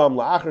 "Ulam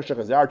la'achar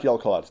shechazarti al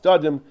kol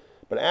tzaddim."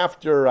 But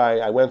after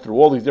I went through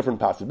all these different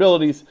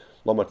possibilities,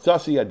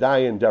 lamatzasi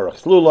adayin derech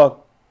slula.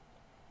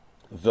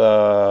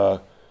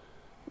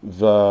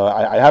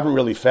 I haven't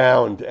really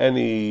found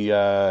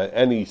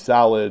any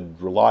solid,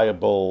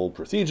 reliable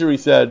procedure. He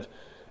said,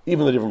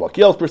 even the different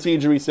Malkiel's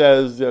procedure, he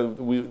says,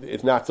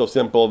 it's not so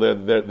simple.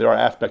 There are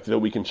aspects that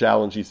we can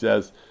challenge. He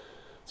says.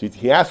 So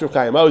he asked Rav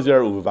Chaim Ozer,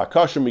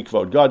 "Uvavakashim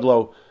mikvod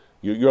gadlo."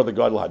 You're the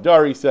gadol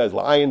hadar. He says,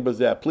 "La'ayin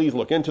bazeh." Please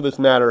look into this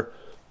matter.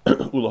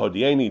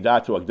 Ulahodieni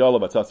datu agdola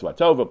batzasu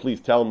atova. Please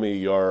tell me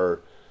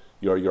your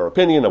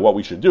opinion of what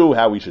we should do,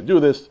 how we should do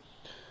this.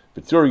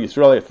 B'tzur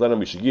Yisrael Yiflenim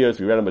Mishigiyos.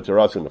 We read them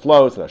b'Torah in the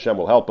flows, and Hashem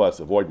will help us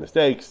avoid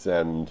mistakes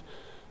and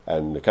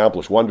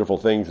accomplish wonderful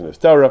things in His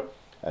Torah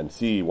and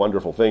see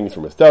wonderful things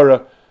from His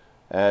Torah.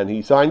 And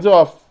he signs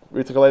off.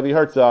 Yitzhak Levi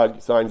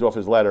Herzog signs off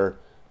his letter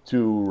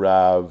to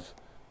Rav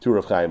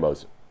Chaim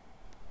Ozer.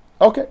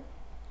 Okay,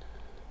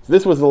 so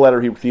this was the letter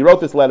he wrote.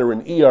 This letter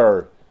in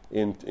Iyar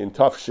in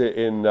Tuf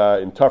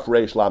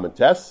Reish Lamed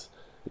Tes,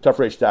 Tuf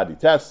Reish Tadi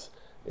Tes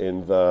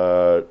in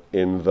the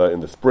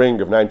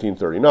spring of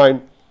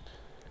 1939.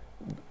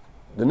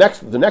 The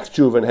next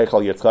tshuva in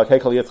Heichal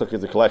Yitzhak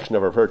is a collection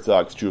of Rav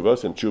Herzog's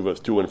tshuvas and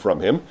tshuvas to and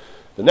from him.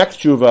 The next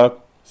tshuva,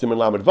 Siman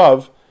Lamed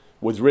Vav,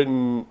 was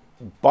written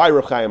by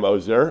Rav Chaim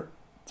Ozer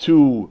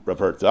to Rav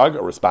Herzog,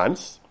 a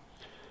response.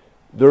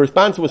 The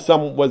response was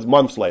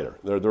months later.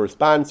 The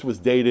response was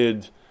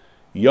dated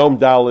Yom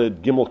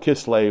Daled Gimel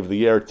Kislev, the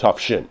year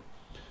Tafshin.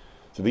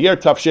 So the year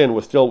Tafshin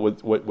was still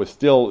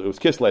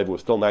Kislev. It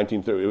was still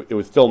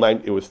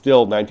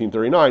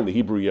 1939. The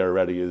Hebrew year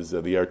already is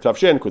the year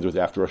Tafshin because it was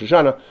after Rosh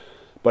Hashanah.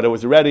 But it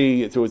was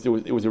already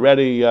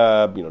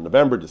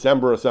November,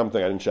 December or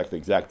something. I didn't check the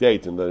exact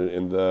date in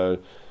the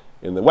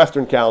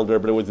Western calendar,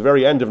 but it was the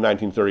very end of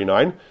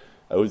 1939.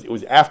 It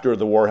was after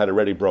the war had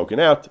already broken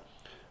out.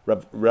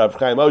 Rav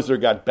Chaim Ozer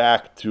got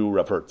back to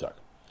Rav Herzog.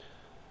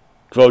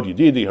 Kvod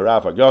Yedidi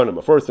Harav Hagon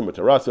Amaforsim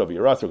Mataraso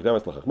V'Yaraso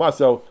Gdemas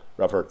L'Chachmaso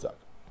Rav Herzog.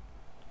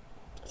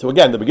 So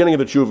again, the beginning of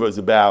the tshuva is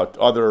about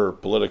other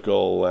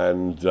political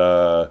and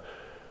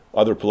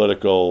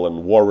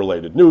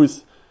war-related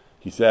news.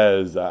 He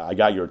says, "I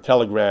got your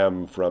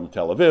telegram from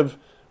Tel Aviv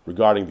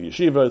regarding the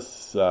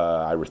yeshivas.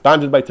 I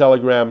responded by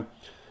telegram,"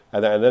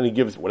 and then he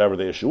gives whatever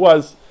the issue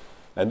was.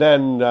 And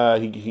then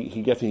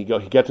he gets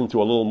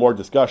into a little more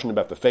discussion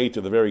about the fate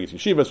of the various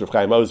yeshivas. Rav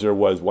Chaim Ozer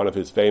was one of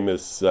his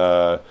famous,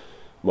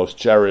 most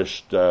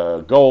cherished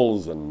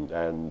goals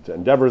and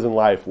endeavors in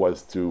life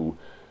was to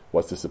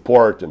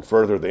support and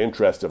further the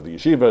interest of the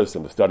yeshivas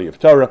and the study of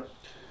Torah.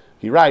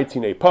 He writes,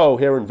 Hine Po,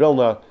 here in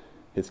Vilna,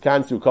 his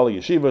kansu kol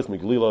yeshivas,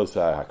 Miglilos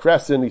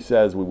HaKresin, he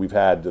says, we've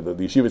had, the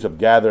yeshivas have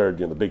gathered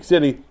in the big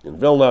city, in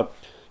Vilna,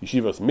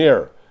 yeshivas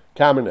Mir,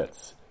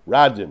 Kamenetz,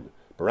 Radin,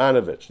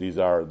 Baranovich, these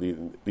are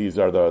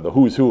the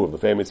who's who of the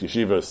famous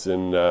yeshivas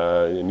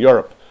in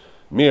Europe.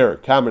 Mir,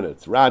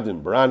 Kamenetz,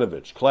 Radin,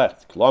 Baranovich,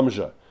 Klet,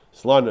 Klomzha,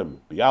 Slonim,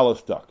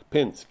 Bialystok,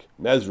 Pinsk,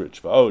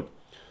 Mezrich, Vaod.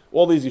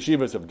 All these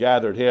yeshivas have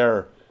gathered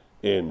here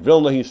in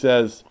Vilna, he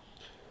says.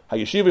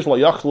 HaYeshivas lo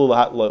yachlu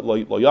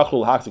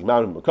l'haksik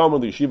ma'am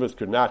b'makom. The yeshivas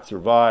could not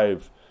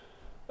survive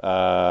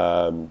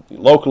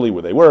locally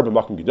where they were,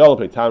 b'makom gedol,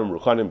 b'tamim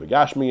ruchanim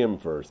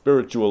b'gashmiyim, for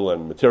spiritual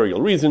and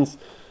material reasons.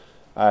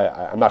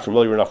 I'm not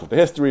familiar enough with the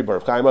history, but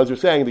Rav Chaim Ozer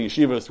is saying the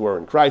yeshivas were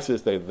in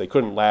crisis. They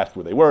couldn't last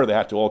where they were. They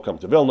had to all come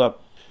to Vilna.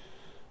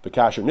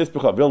 B'kasher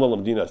nispecha Vilna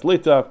l'medinas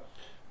Lita.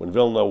 When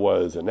Vilna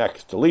was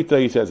annexed to Lita,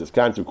 he says,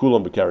 "Eskantu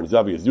kulam b'karen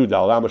zavi azud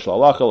al amash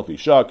lalachal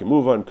ifishak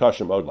emuvan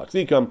kashim od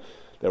lakzikam."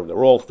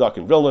 They're all stuck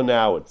in Vilna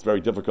now. It's very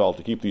difficult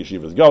to keep the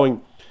yeshivas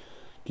going.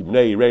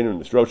 Kibnei Yireinu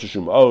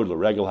nisroshashum od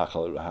l'regel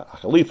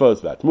hachalifos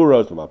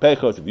v'atmuros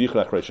v'mapechos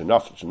v'yichlach reish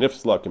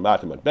shenifsla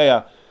kematim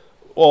atbeya.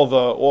 All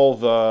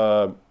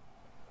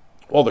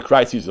the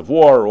crises of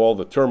war, all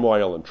the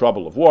turmoil and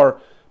trouble of war,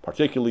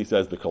 particularly,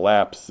 says, the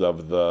collapse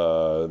of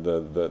the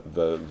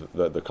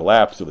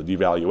collapse of the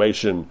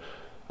devaluation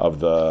of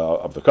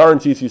the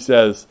currencies, he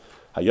says,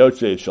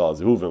 Hayotze shal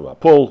zehuvim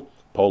apul,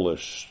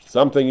 Polish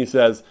something, he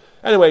says.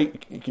 Anyway,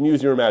 you can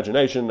use your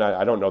imagination.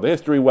 I don't know the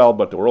history well,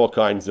 but there were all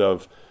kinds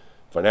of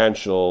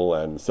financial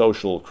and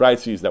social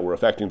crises that were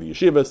affecting the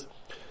yeshivas.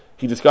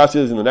 He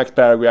discusses in the next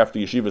paragraph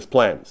the yeshivas'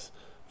 plans.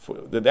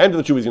 The end of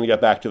the tshuva is going to get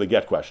back to the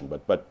get question,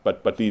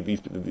 but these we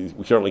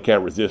certainly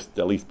can't resist,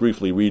 at least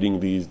briefly, reading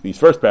these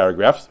first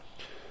paragraphs.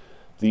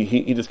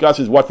 He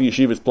discusses what the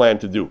yeshivas plan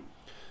to do.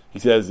 He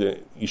says,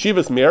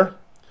 Yeshivas Mir,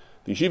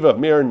 the yeshiva of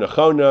Mir,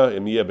 Nechona,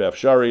 Imiyah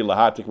Be'efshari,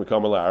 Lahatik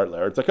Mekoma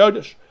La'eretz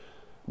HaKodesh.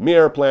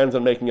 Mir plans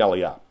on making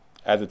Aliyah.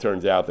 As it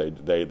turns out, they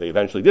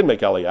eventually did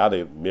make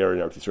Aliyah. Mir in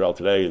Eretz Yisrael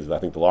today is, I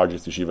think, the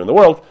largest yeshiva in the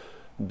world.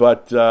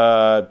 But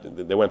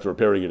they went through a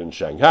period in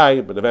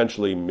Shanghai, but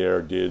eventually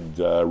Mir did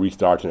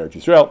restart in Eretz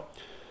Yisrael.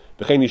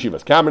 V'chein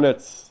yeshivas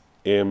Kamenetz,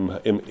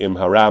 Im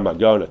Haram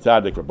Agon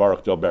Atzadik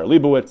Baruch Dober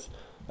Leibowitz.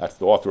 That's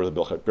the author of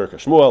the Birka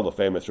Shmuel, the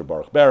famous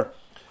Baruch Ber.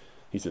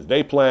 He says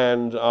they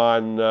planned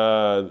on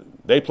going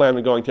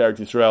to Eretz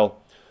Yisrael.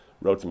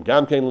 Wrote some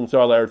Gamkein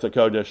L'Nsar L'Eretz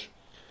HaKodesh.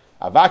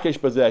 Avakesh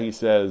Bazeh, he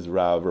says,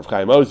 Rav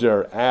Chaim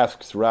Ozer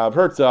asks Rav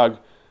Herzog,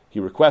 he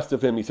requests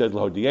of him, he says,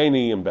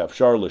 L'hodieni im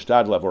b'efshar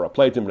l'shtad lavor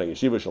apleitim b'nei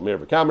yeshiva shel Mir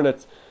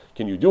v'Kamenetz.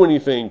 Can you do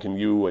anything? Can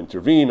you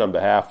intervene on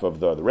behalf of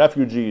the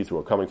refugees who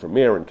are coming from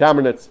Mir and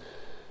Kamenetz?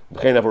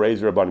 Can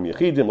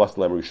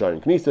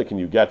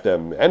you get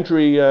them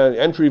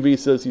entry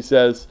visas, he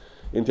says,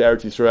 into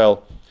Eretz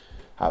Yisrael?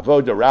 The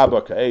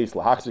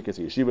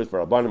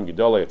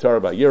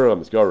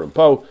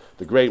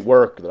great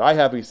work that I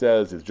have, he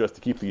says, is just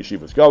to keep the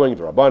yeshivas going,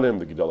 the Rabbanim,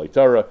 the Gedolei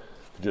Torah,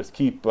 to just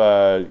keep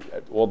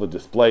all the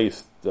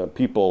displaced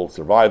people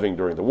surviving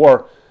during the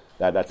war.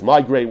 That's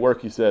my great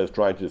work, he says,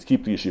 trying to just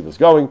keep the yeshivas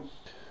going.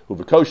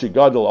 With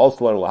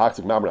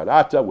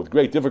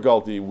great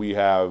difficulty, we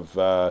have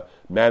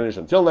managed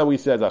until now, he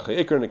says, our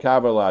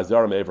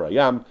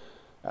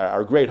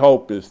great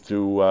hope is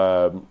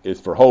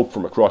for hope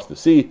from across the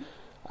sea.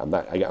 I'm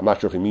not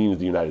sure if he means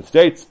the United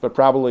States, but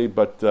probably.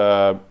 But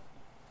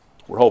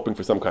we're hoping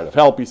for some kind of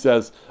help, he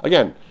says.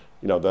 Again,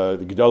 the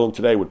Gedolim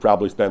today would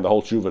probably spend the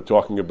whole tshuva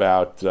talking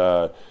about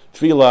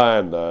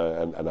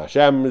tefillah and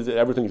Hashem.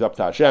 Everything's up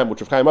to Hashem, which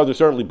Rav Chaim Ozer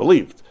certainly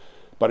believed.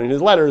 But in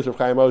his letters, Rav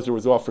Chaim Ozer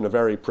was often a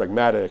very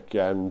pragmatic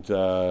and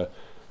down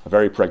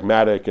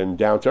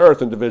to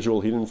earth individual.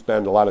 He didn't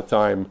spend a lot of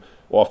time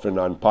often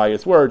on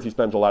pious words. He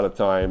spent a lot of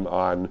time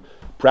on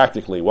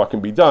practically what can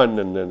be done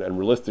and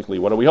realistically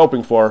what are we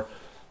hoping for.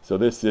 So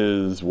this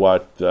is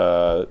what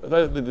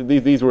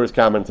these were his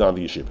comments on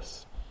the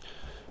yeshivas.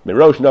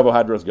 Mirosh Novo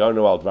Hadros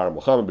Gano Al Dvar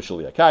Muhammad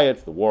B'Shili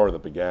Hakayet, the war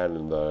that began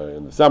in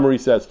the summer. He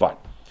says, fine.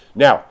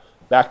 Now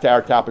back to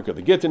our topic of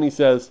the Gittin. He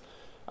says,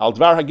 Al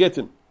Dvar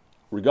HaGittin,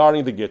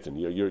 regarding the Gittin,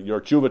 your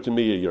tshuva to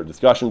me, your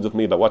discussions with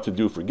me about what to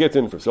do for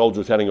Gittin, for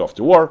soldiers heading off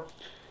to war.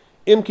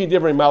 Imki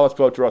Divrei Malas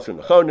Kvoteros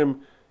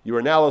Nechonim. Your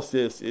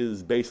analysis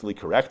is basically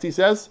correct, he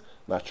says.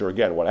 Not sure,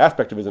 again, what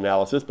aspect of his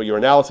analysis, but your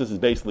analysis is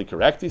basically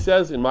correct, he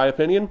says, in my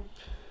opinion.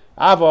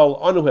 Aval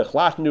anu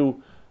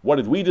hechlatnu. What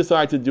did we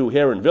decide to do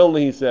here in Vilna?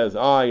 He says,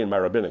 I and my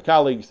rabbinic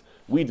colleagues,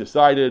 we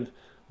decided,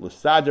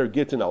 l'sader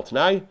gittin al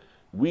t'nai.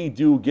 We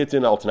do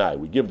gittin al t'nai.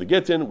 We give the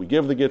gittin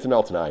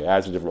al t'nai,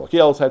 as the different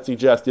Hills had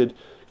suggested,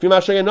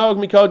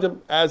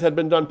 as had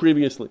been done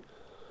previously.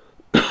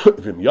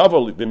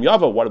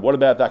 Vimyavo, what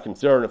about that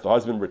concern? If the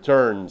husband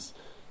returns,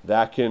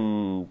 that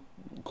can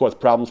cause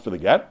problems for the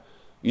get.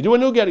 You do a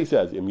new get, he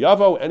says. Im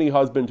yavo, any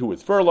husband who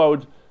is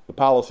furloughed, the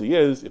policy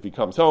is, if he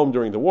comes home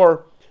during the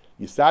war,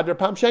 yisader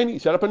pam sheni, you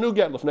set up a new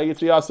get, l'fnei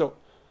yitziyaso.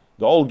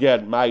 The old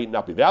get might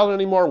not be valid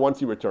anymore once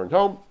he returned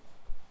home.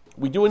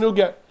 We do a new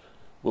get.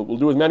 We'll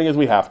do as many as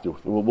we have to.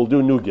 We'll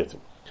do new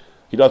gittin.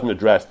 He doesn't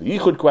address the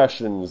yichud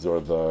questions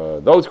or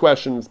those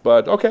questions,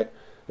 but okay,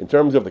 in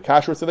terms of the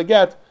kashrus of the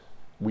get,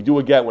 we do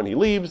a get when he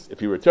leaves. If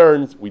he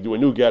returns, we do a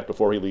new get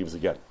before he leaves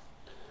again.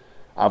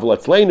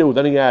 Avlatzleinu,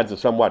 then he adds a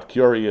somewhat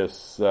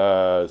curious,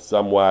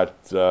 somewhat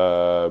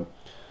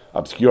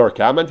obscure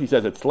comment. He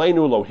says,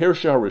 Etzleinu lo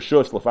hirsha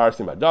harishus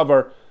lefarsim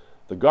hadavar.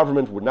 The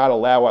government would not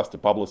allow us to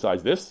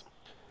publicize this.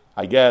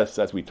 I guess,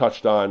 as we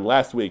touched on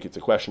last week, it's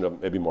a question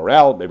of maybe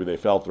morale. Maybe they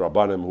felt the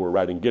Rabbanim who were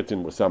writing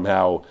Gittin was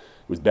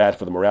bad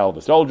for the morale of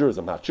the soldiers.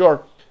 I'm not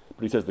sure.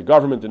 But he says the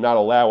government did not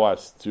allow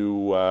us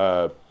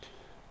to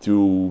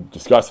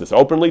discuss this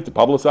openly, to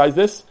publicize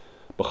this.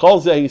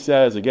 B'chalzeh, he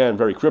says, again,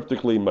 very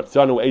cryptically,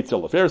 Matzanu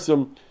Eitzel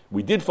Lefirsum.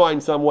 We did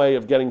find some way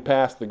of getting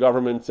past the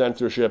government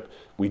censorship.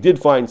 We did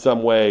find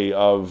some way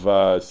of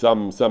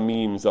some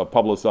means of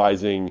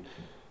publicizing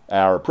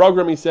our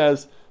program, he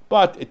says,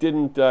 but it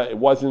didn't. It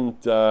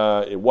wasn't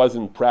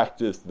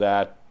practiced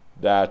that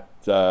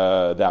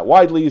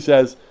widely, he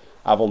says.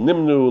 Aval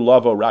nimnu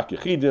lavo rak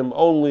yechidim.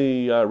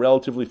 Only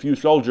relatively few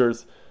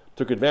soldiers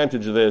took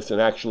advantage of this and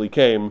actually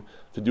came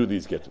to do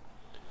these gittin.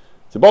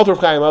 So both Rav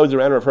Chaim Ozer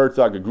and Rav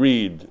Herzog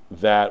agreed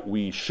that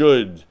we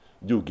should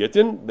do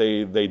gittin.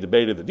 They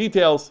debated the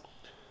details.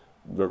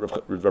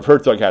 Rav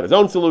Herzog had his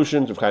own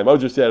solutions. Rav Chaim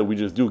Ozer said we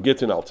just do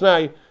gittin al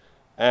t'nai,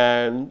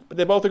 but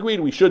they both agreed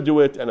we should do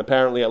it, and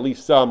apparently at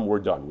least some were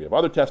done. We have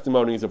other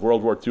testimonies of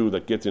World War II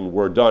that gittin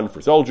were done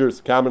for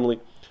soldiers commonly.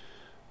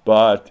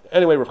 But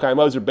anyway, Rav Chaim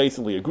Ozer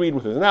basically agreed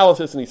with his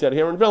analysis, and he said,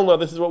 here in Vilna,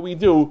 this is what we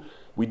do.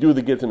 We do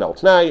the gittin al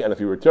t'nai, and if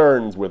he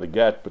returns where the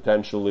get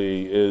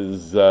potentially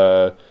its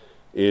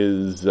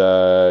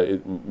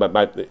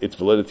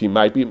validity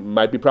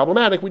might be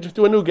problematic, we just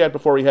do a new get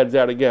before he heads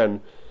out again.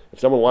 If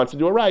someone wants to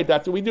do it right,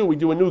 that's what we do. We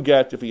do a new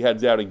get if he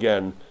heads out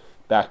again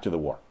back to the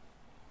war.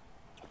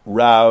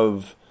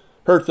 Rav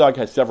Herzog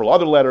has several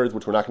other letters,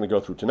 which we're not going to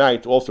go through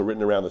tonight, also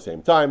written around the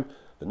same time.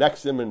 The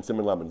next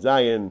Siman Lamed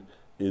Zayin,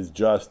 is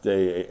just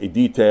a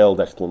detailed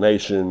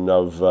explanation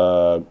of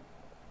the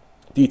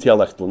Gitim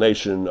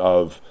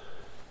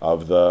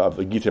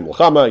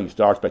L'chama. He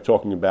starts by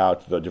talking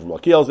about the Divrei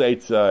Malkiel's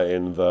Eitzah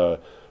in the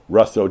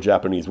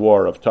Russo-Japanese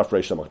War of Tafrei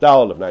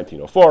Shamachdalad of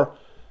 1904.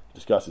 He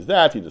discusses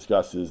that. He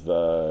discusses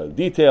the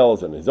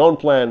details and his own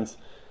plans.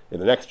 In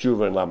the next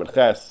tshuva in Lamed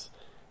Ches,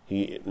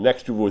 the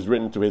next tshuva was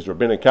written to his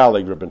rabbinic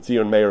colleague, Rabban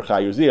Zion Meir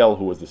Chai Uziel,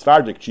 who was the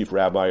Sephardic chief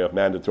rabbi of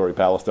mandatory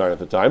Palestine at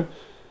the time.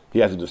 He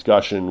has a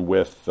discussion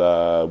with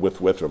Rav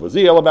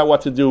Uziel about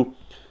what to do.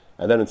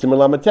 And then in Siman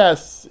Lamed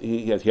Tes,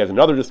 he has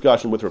another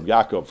discussion with Rav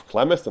Yaakov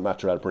Klemis. I'm not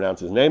sure how to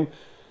pronounce his name.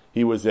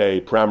 He was a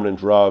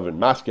prominent Rav in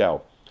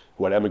Moscow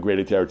who had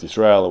emigrated to Eretz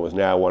Yisrael and was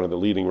now one of the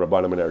leading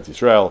Rabbanim in Eretz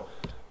Yisrael.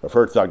 Rav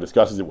Herzog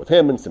discusses it with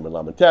him in Siman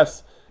Lamed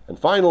Tes. And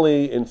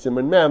finally, in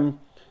Siman Mem,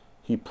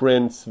 he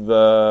prints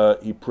the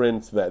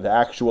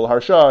actual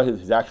harsha,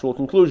 his actual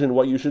conclusion,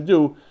 what you should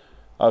do,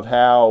 of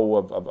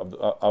how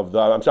of the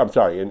I'm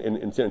sorry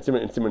in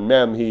Siman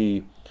Mem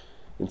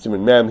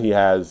he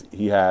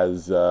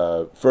has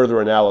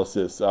further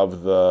analysis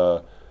of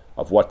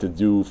what to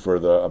do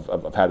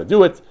of how to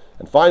do it,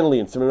 and finally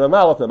in Siman Mem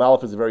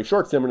Aleph is a very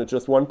short siman, it's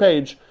just one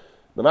page.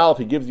 Mem Aleph,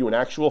 he gives you an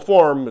actual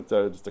form. It's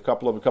just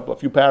a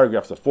few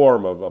paragraphs, a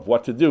form of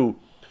what to do,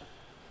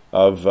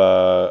 of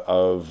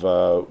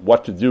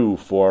what to do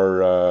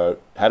for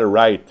how to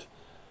write.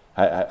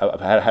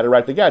 How to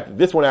write the get.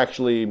 This one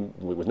actually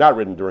was not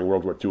written during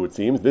World War II, it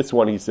seems. This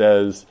one, he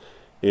says,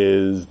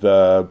 is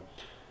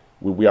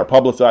we are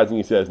publicizing,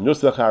 he says,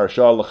 Nusach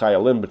Harashah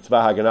L'Chayalim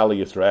B'Tzvah Haganah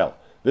L'Yisrael.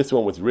 This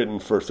one was written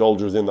for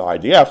soldiers in the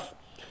IDF.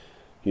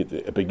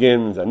 It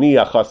begins, Ani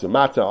Achas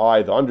Mata,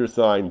 I, the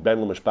undersigned,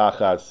 Ben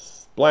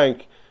L'Mishpachas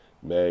blank,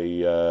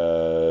 may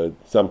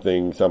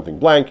something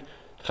blank,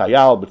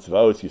 Chayal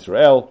B'Tzvaos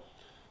Yisrael,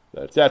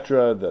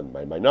 etc.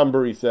 My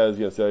number, he says.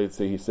 He says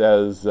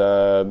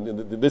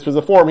this was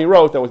a form he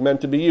wrote that was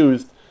meant to be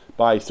used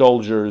by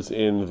soldiers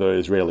in the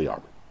Israeli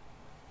army.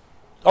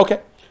 Okay,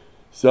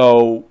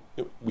 so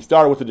we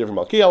started with the Divrei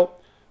Malkiel.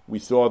 We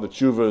saw the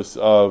tshuvas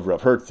of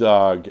Rav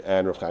Herzog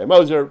and Rav Chaim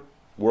Ozer,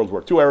 World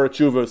War II era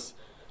tshuvas,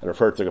 and Rav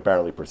Herzog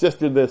apparently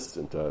persisted this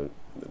into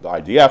the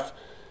IDF,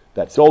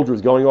 that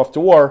soldiers going off to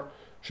war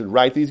should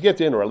write these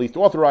gittin, or at least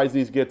authorize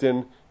these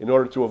gittin, in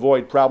order to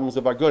avoid problems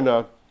of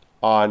aguna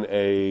at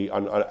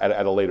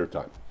a later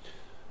time.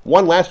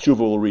 One last tshuva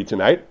we'll read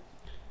tonight,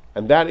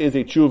 and that is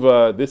a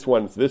tshuva. This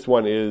one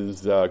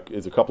is a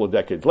couple of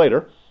decades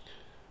later.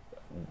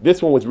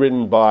 This one was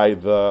written by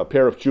a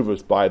pair of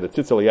tshuvas by the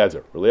Tzitz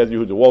Eliezer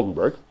Yehuda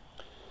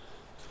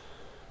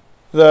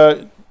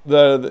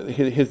Waldenberg.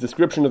 His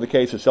description of the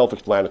case is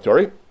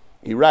self-explanatory.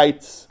 He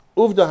writes,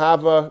 Uvda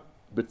hava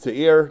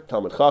b'tzeir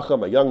Talmid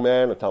Chacham, a young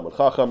man, a Talmid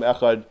Chacham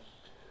echad,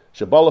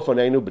 shebala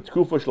fonenu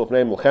b'tkufa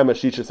shlofnei melchema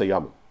shishas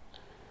hayamim.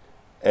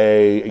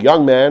 A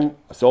young man,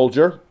 a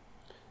soldier,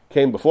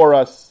 came before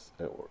us,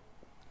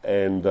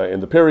 and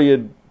in the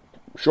period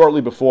shortly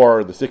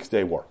before the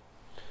 6-day war.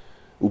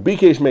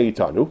 Ubikesh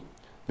meitanu,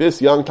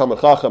 this young Talmid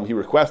Chacham, he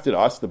requested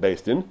us, the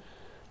Beis Din,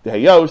 that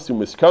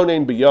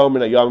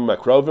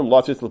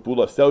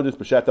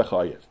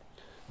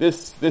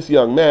This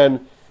young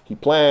man, he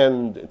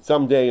planned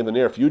someday in the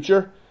near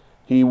future,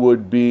 he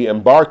would be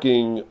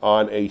embarking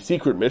on a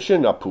secret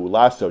mission, a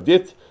Pula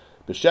Sodit,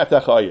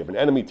 B'Shetach Oyev, in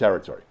enemy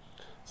territory.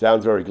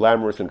 Sounds very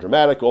glamorous and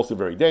dramatic, also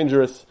very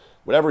dangerous.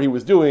 Whatever he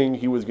was doing,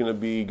 he was going to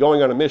be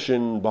going on a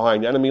mission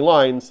behind enemy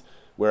lines,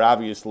 where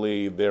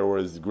obviously there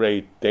was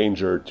great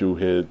danger to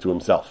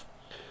himself.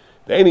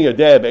 He doesn't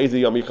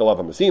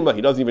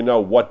even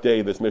know what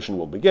day this mission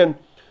will begin.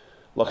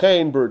 He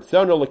wants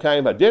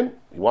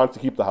to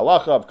keep the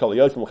halacha of Kol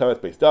Yosim L'Chemes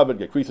Beis David,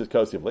 Gekrisis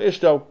Kosiv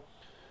Le'ishto.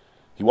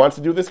 He wants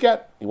to do this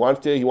get. He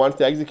wants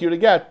to execute a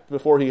get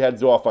before he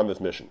heads off on this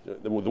mission.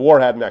 The war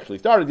hadn't actually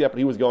started yet, but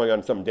he was going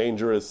on some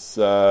dangerous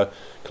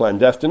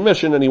clandestine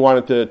mission, and he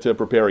wanted to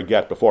prepare a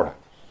get beforehand.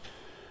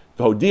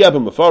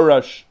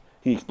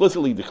 He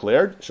explicitly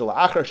declared,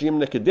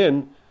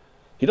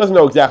 he doesn't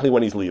know exactly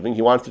when he's leaving.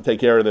 He wants to take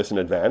care of this in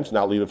advance,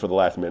 not leave it for the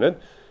last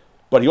minute.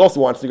 But he also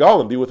wants to go home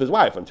and be with his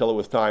wife until it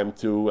was time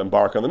to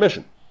embark on the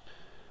mission.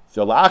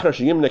 So la'achar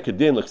sheyimne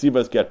kedin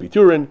l'chsivas get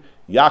biturin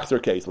yakser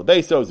keis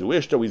lebeso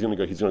zuishto. He's going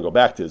to go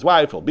back to his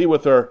wife. He'll be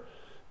with her.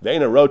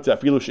 Ve'ena rota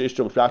afilu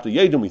sheishto mishpachta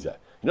yedum mizeh.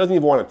 He doesn't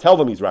even want to tell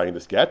them he's writing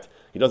this get.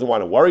 He doesn't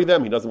want to worry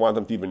them. He doesn't want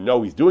them to even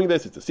know he's doing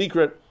this. It's a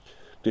secret.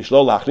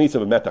 Tishlo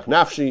la'achnisa v'metach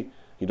nafshi.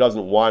 He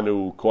doesn't want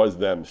to cause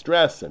them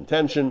stress and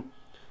tension.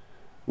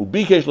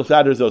 Ubikesh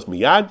l'sader zos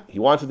miyad. He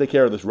wants to take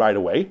care of this right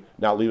away,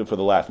 not leave it for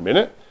the last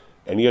minute.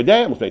 And he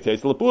doesn't know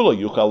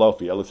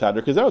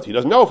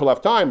if he'll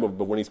have time, but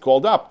when he's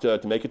called up to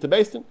make it to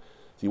Beis Din.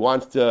 So he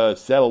wants to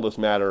settle this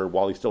matter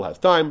while he still has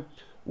time.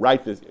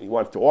 He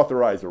wants to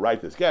authorize or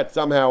write this get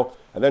somehow,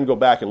 and then go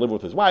back and live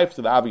with his wife.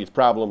 So the obvious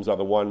problems are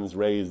the ones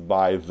raised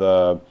by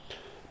the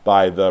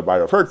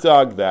writer of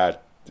Herzog,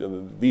 that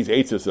these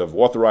eitzes of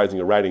authorizing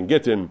or writing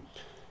gittin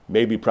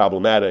may be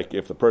problematic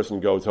if the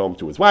person goes home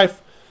to his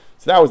wife.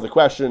 So that was the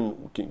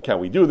question: can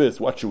we do this?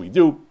 What should we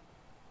do?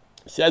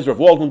 Says Rav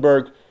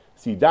Waldenberg,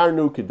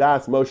 Sidarnu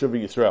Kedas Moshe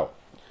v'Yisrael.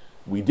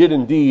 We did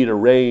indeed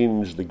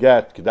arrange the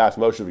get Kedas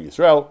Moshe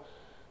v'Yisrael.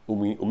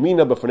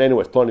 Umina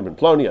b'fanenu es Ploni ben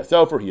Ploni a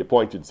sofer. He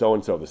appointed so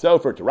and so the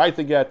sofer to write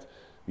the get.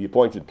 He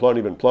appointed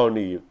Ploni ben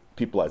Ploni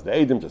people as the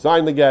Eidim to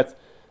sign the get,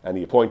 and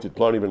he appointed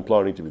Ploni ben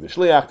Ploni to be the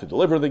shliach to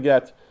deliver the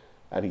get.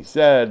 And he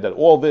said that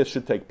all this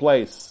should take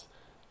place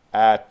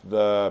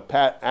after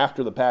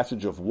the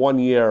passage of 1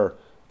 year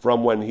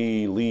from when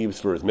he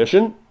leaves for his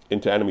mission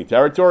into enemy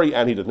territory,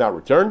 and he does not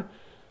return.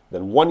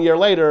 Then 1 year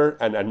later,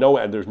 and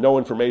there's no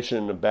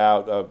information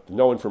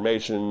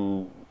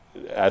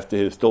as to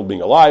his still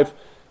being alive.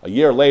 A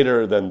year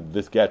later, then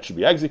this get should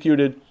be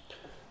executed.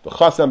 The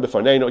chasam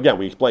b'fanenu. Again,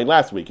 we explained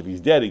last week. If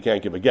he's dead, he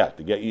can't give a get.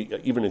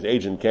 Even his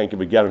agent can't give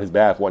a get on his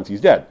behalf once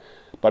he's dead.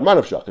 But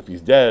manavshach, if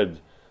he's dead,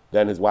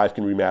 then his wife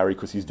can remarry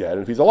because he's dead.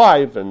 And if he's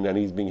alive and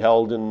he's being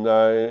held in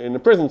a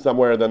prison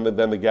somewhere, then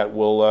the get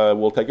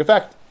will take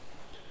effect.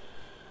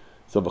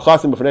 So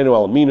v'chasim b'fanenu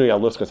al minui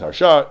al nuskas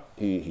harsha.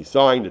 He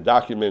signed a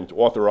document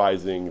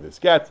authorizing this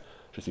get.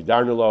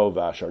 Shesidarnu lo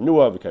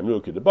v'asharnua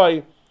v'kamnu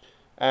kedabai.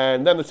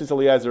 And then the Tzitz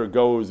Eliezer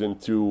goes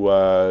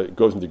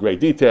into great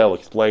detail,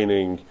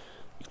 explaining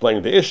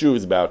the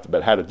issues about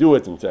how to do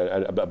it, and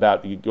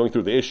about going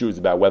through the issues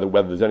about whether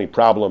there's any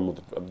problem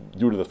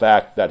due to the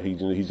fact that he's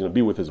going to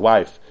be with his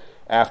wife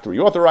after he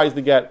authorized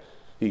the get.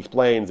 He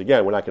explains,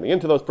 again, we're not getting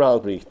into those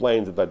problems, but he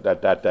explains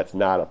that that's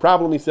not a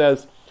problem. He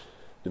says,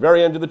 the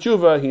very end of the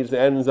tshuva, he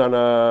ends on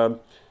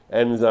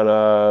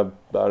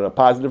a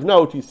positive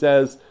note. He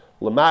says,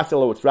 we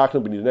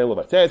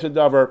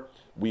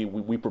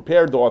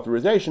prepared the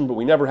authorization, but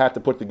we never had to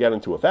put the get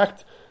into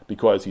effect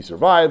because he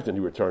survived and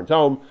he returned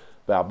home.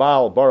 The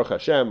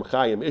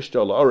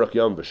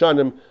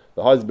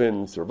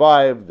husband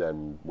survived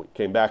and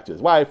came back to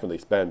his wife, and they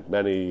spent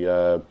many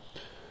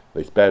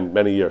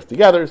years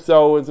together.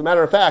 So, as a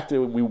matter of fact,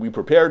 we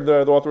prepared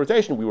the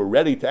authorization. We were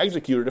ready to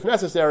execute it if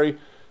necessary,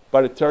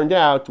 but it turned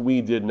out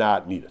we did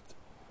not need it.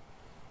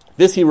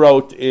 This he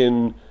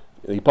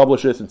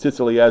publishes in Tzitz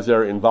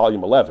Eliezer in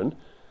volume 11.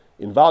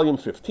 In volume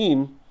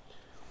 15,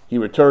 he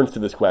returns to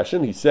this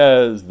question. He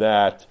says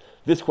that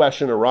this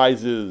question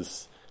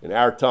arises in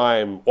our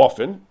time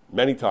often,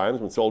 many times,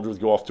 when soldiers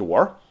go off to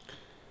war.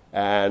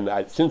 And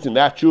since in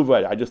that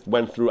tshuva,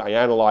 I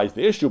analyzed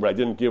the issue, but I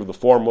didn't give the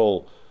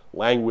formal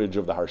language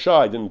of the Harsha.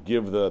 I didn't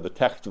give the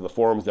text of the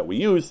forms that we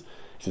use.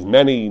 He says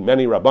many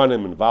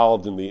Rabbanim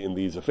involved in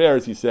these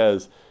affairs, he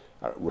says,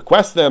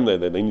 request them.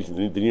 They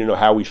need to know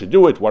how we should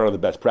do it. What are the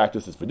best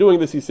practices for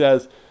doing this, he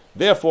says.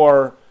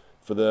 Therefore,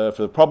 for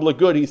the public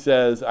good, he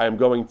says, I am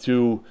going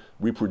to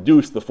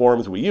reproduce the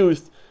forms we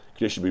used.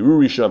 It should be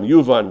Rurisham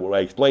Yuvan, what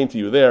I explained to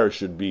you there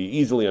should be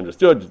easily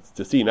understood,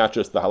 to see not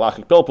just the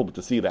halachic pilpul, but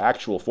to see the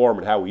actual form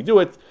and how we do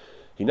it.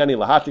 Hinani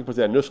lahatik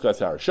pazeh nuschas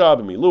harsha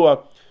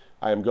b'milua.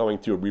 I am going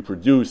to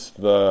reproduce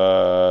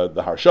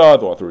the harsha,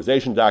 the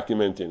authorization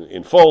document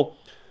in full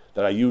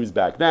that I used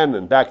back then.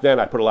 And back then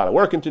I put a lot of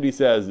work into it, he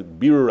says,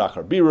 birur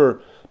achar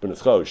birur,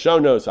 b'neschos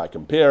shonos. I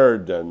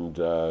compared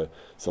and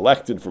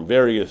selected from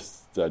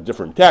various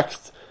different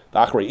texts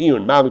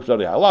And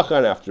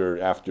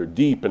after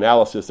deep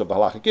analysis of the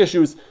halachic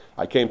issues,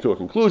 I came to a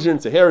conclusion.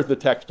 So here is the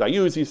text I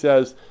use, he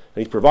says,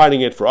 and he's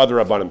providing it for other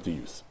Rabbanim to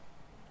use.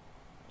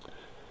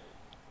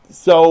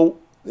 So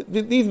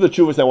these are the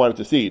tshuvas I wanted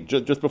to see.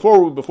 Just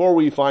before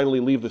we finally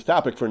leave this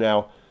topic for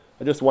now,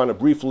 I just want to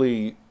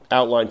briefly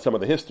outline some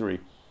of the history.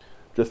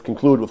 Just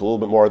conclude with a little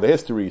bit more of the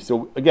history.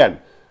 So again,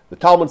 the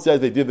Talmud says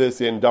they did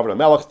this in David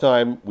HaMelech's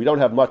time. We don't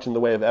have much in the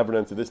way of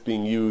evidence of this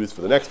being used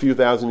for the next few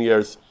thousand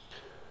years,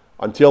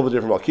 until the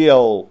different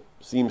Heichal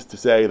seems to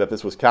say that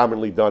this was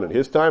commonly done in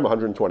his time,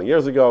 120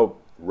 years ago,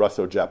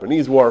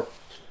 Russo-Japanese War.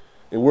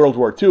 In World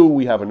War II,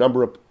 we have a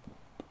number of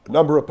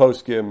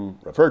poskim,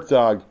 Rav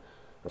Herzog,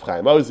 Rav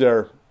Chaim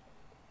Ozer,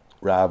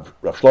 Rav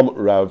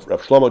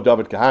Shlomo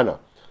David Kahana,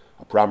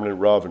 a prominent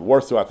Rav in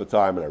Warsaw at the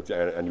time and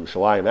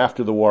Yerushalayim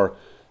after the war,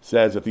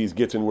 says that these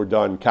gittin were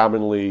done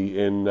commonly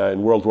in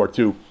World War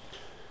II.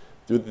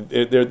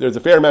 There's a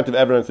fair amount of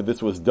evidence that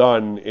this was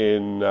done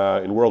in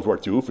World War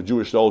II for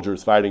Jewish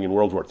soldiers fighting in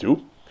World War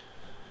II.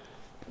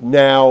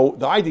 Now,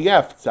 the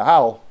IDF,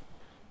 Tzahal,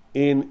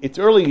 in its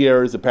early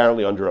years,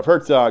 apparently under Rav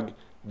Herzog,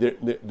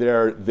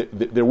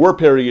 there were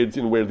periods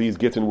in where these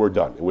gittin were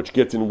done, in which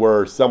gittin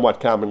were somewhat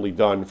commonly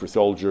done for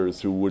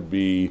soldiers who would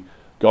be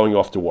going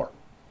off to war.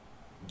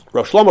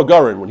 Rav Shlomo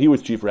Goren, when he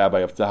was chief rabbi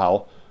of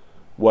Tzahal,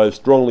 was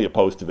strongly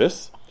opposed to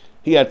this.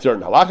 He had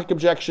certain halachic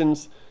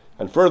objections,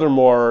 and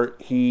furthermore,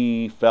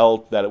 he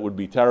felt that it would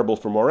be terrible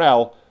for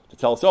morale to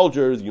tell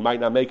soldiers, you might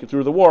not make it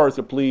through the war,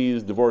 so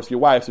please divorce your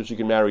wife so she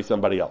can marry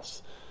somebody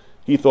else.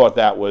 He thought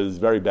that was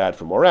very bad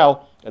for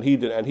morale, and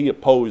he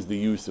opposed the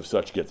use of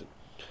such gittin.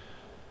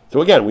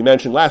 So again, we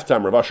mentioned last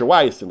time Rav Asher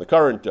Weiss in the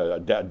current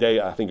day,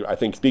 I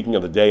think speaking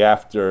of the day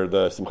after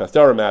the Simchas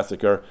Torah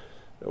massacre,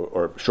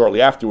 or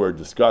shortly afterward,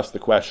 discussed the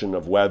question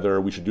of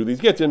whether we should do these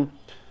gittin.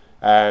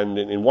 And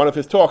in one of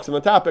his talks on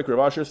the topic, Rav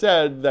Asher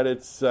said that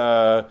it's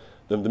the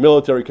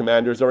military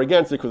commanders are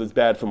against it because it's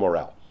bad for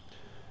morale.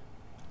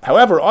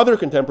 However, other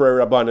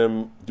contemporary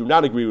Rabbanim do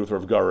not agree with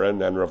Rav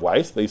Goren and Rav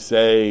Weiss. They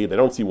say they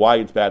don't see why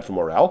it's bad for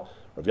morale.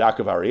 Rav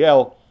Yaakov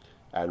Ariel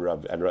and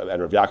Rav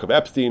Yaakov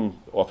Epstein,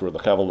 author of the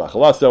Chevel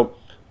Nachalaso,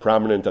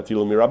 prominent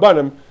Atilum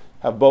Rabbanim,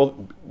 have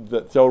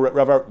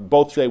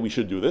both say we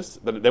should do this.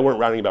 They weren't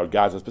writing about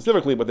Gaza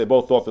specifically, but they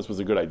both thought this was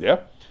a good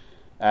idea.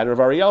 And Rav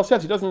Ariel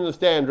says he doesn't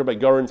understand Rabbi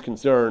Goren's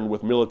concern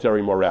with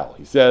military morale.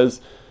 He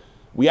says,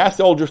 we ask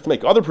soldiers to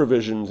make other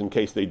provisions in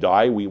case they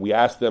die. We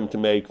ask them to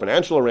make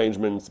financial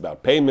arrangements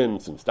about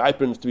payments and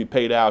stipends to be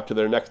paid out to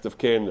their next of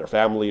kin, their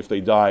family if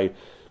they die.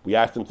 We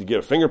ask them to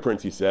give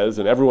fingerprints, he says,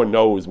 and everyone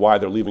knows why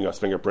they're leaving us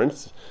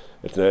fingerprints.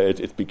 It's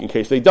in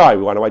case they die.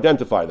 We want to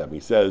identify them,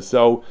 he says.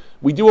 So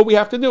we do what we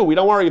have to do. We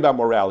don't worry about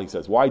morale, he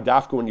says. Why,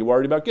 dafka, when you're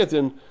worried about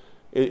gittin,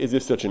 is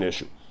this such an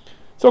issue?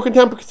 So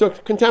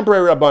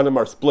contemporary Rabbanim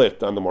are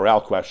split on the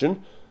morale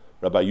question.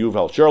 Rabbi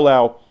Yuval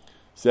Sherlau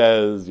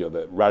says,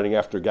 writing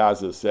after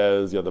Gaza,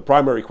 says, the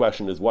primary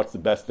question is what's the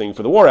best thing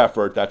for the war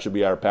effort? That should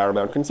be our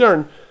paramount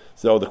concern.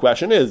 So the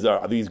question is,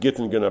 are these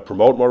gittin going to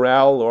promote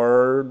morale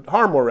or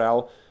harm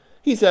morale?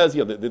 He says,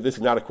 this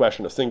is not a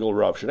question a single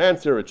Rav should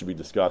answer. It should be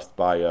discussed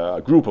by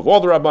a group of all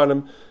the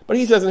Rabbanim. But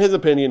he says, in his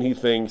opinion, he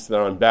thinks that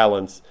on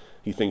balance,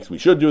 he thinks we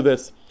should do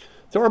this.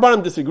 So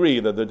Rabbanim disagree,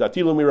 the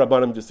Datilumi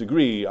Rabbanim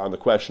disagree on the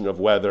question of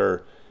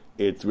whether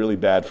it's really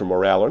bad for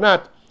morale or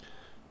not.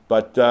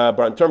 But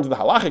in terms of the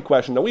halachic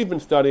question that we've been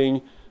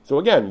studying, so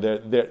again,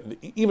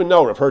 even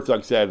though Rav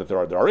Herzog said that there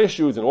are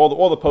issues, and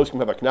all the poskim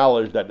have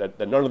acknowledged that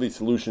none of these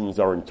solutions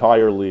are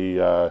entirely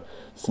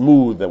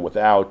smooth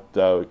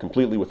and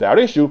completely without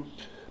issue,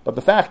 but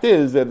the fact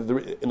is that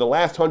in the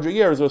last 100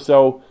 years or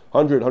so,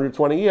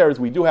 120 years,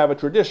 we do have a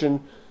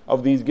tradition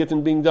of these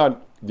gittin being done.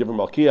 Divin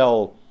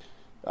Malkiel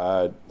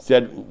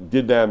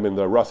did them in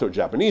the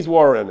Russo-Japanese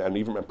War, and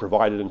even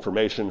provided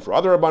information for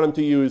other Rabbanim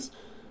to use.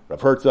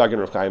 Rav Herzog and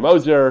Rav Chaim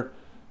Ozer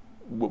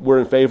were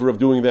in favor of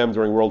doing them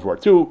during World War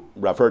II.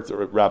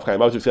 Rav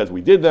Chaim Ozer says we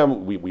did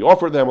them, we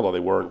offered them, although they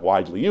weren't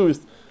widely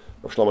used.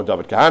 Rav Shlomo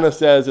David Kahana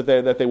says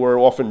that they were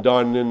often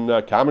done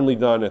and commonly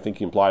done. I think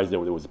he implies that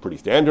it was a pretty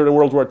standard in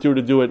World War II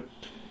to do it.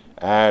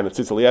 And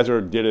Tzitz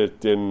Eliezer did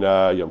it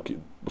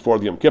before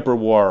the Yom Kippur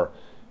War,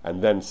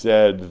 and then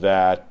said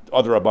that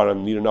other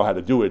Rabbanim need to know how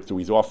to do it, so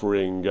he's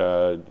offering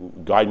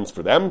guidance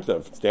for them,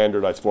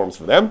 standardized forms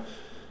for them.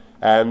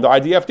 And the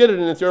IDF did it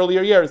in its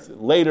earlier years.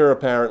 Later,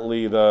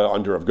 apparently,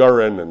 under Rav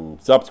Goren,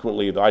 and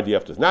subsequently, the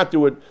IDF does not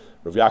do it.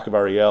 Rav Yaakov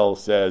Ariel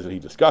says that he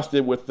discussed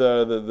it with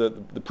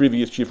the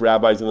previous chief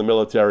rabbis in the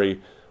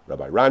military,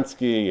 Rabbi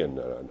Ransky, and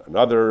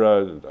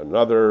another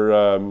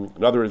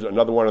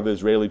one of the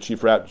Israeli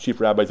chief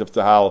rabbis of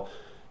Tzahal.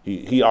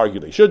 He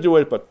argued they should do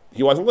it, but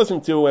he wasn't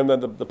listened to. And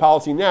the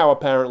policy now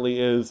apparently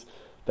is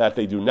that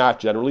they do not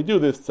generally do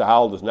this.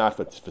 Tzahal does not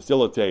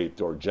facilitate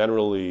or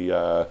generally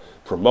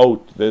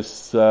promote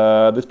this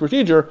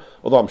procedure,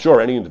 although I'm sure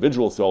any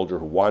individual soldier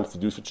who wants to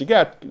do such a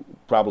get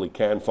probably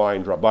can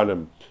find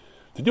Rabbanim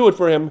to do it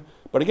for him.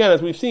 But again,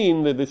 as we've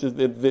seen, this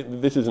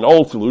is an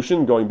old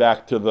solution going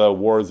back to the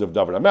wars of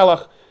David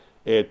HaMelech,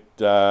 It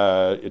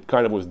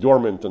kind of was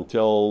dormant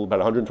until about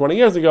 120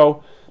 years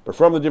ago, but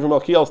from the Divrei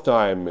Malkiel's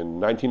time in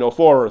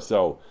 1904 or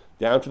so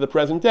down to the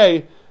present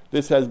day,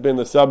 this has been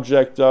the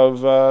subject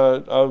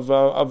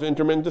of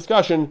intermittent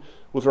discussion,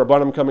 with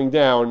Rabbanim coming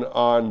down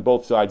on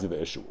both sides of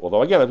the issue.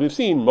 Although, again, as we've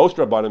seen, most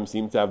Rabbanim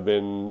seem to have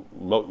been,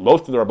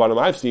 most of the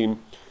Rabbanim I've seen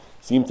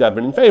seem to have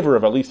been in favor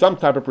of at least some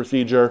type of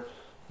procedure,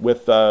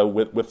 with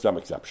some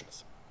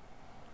exceptions.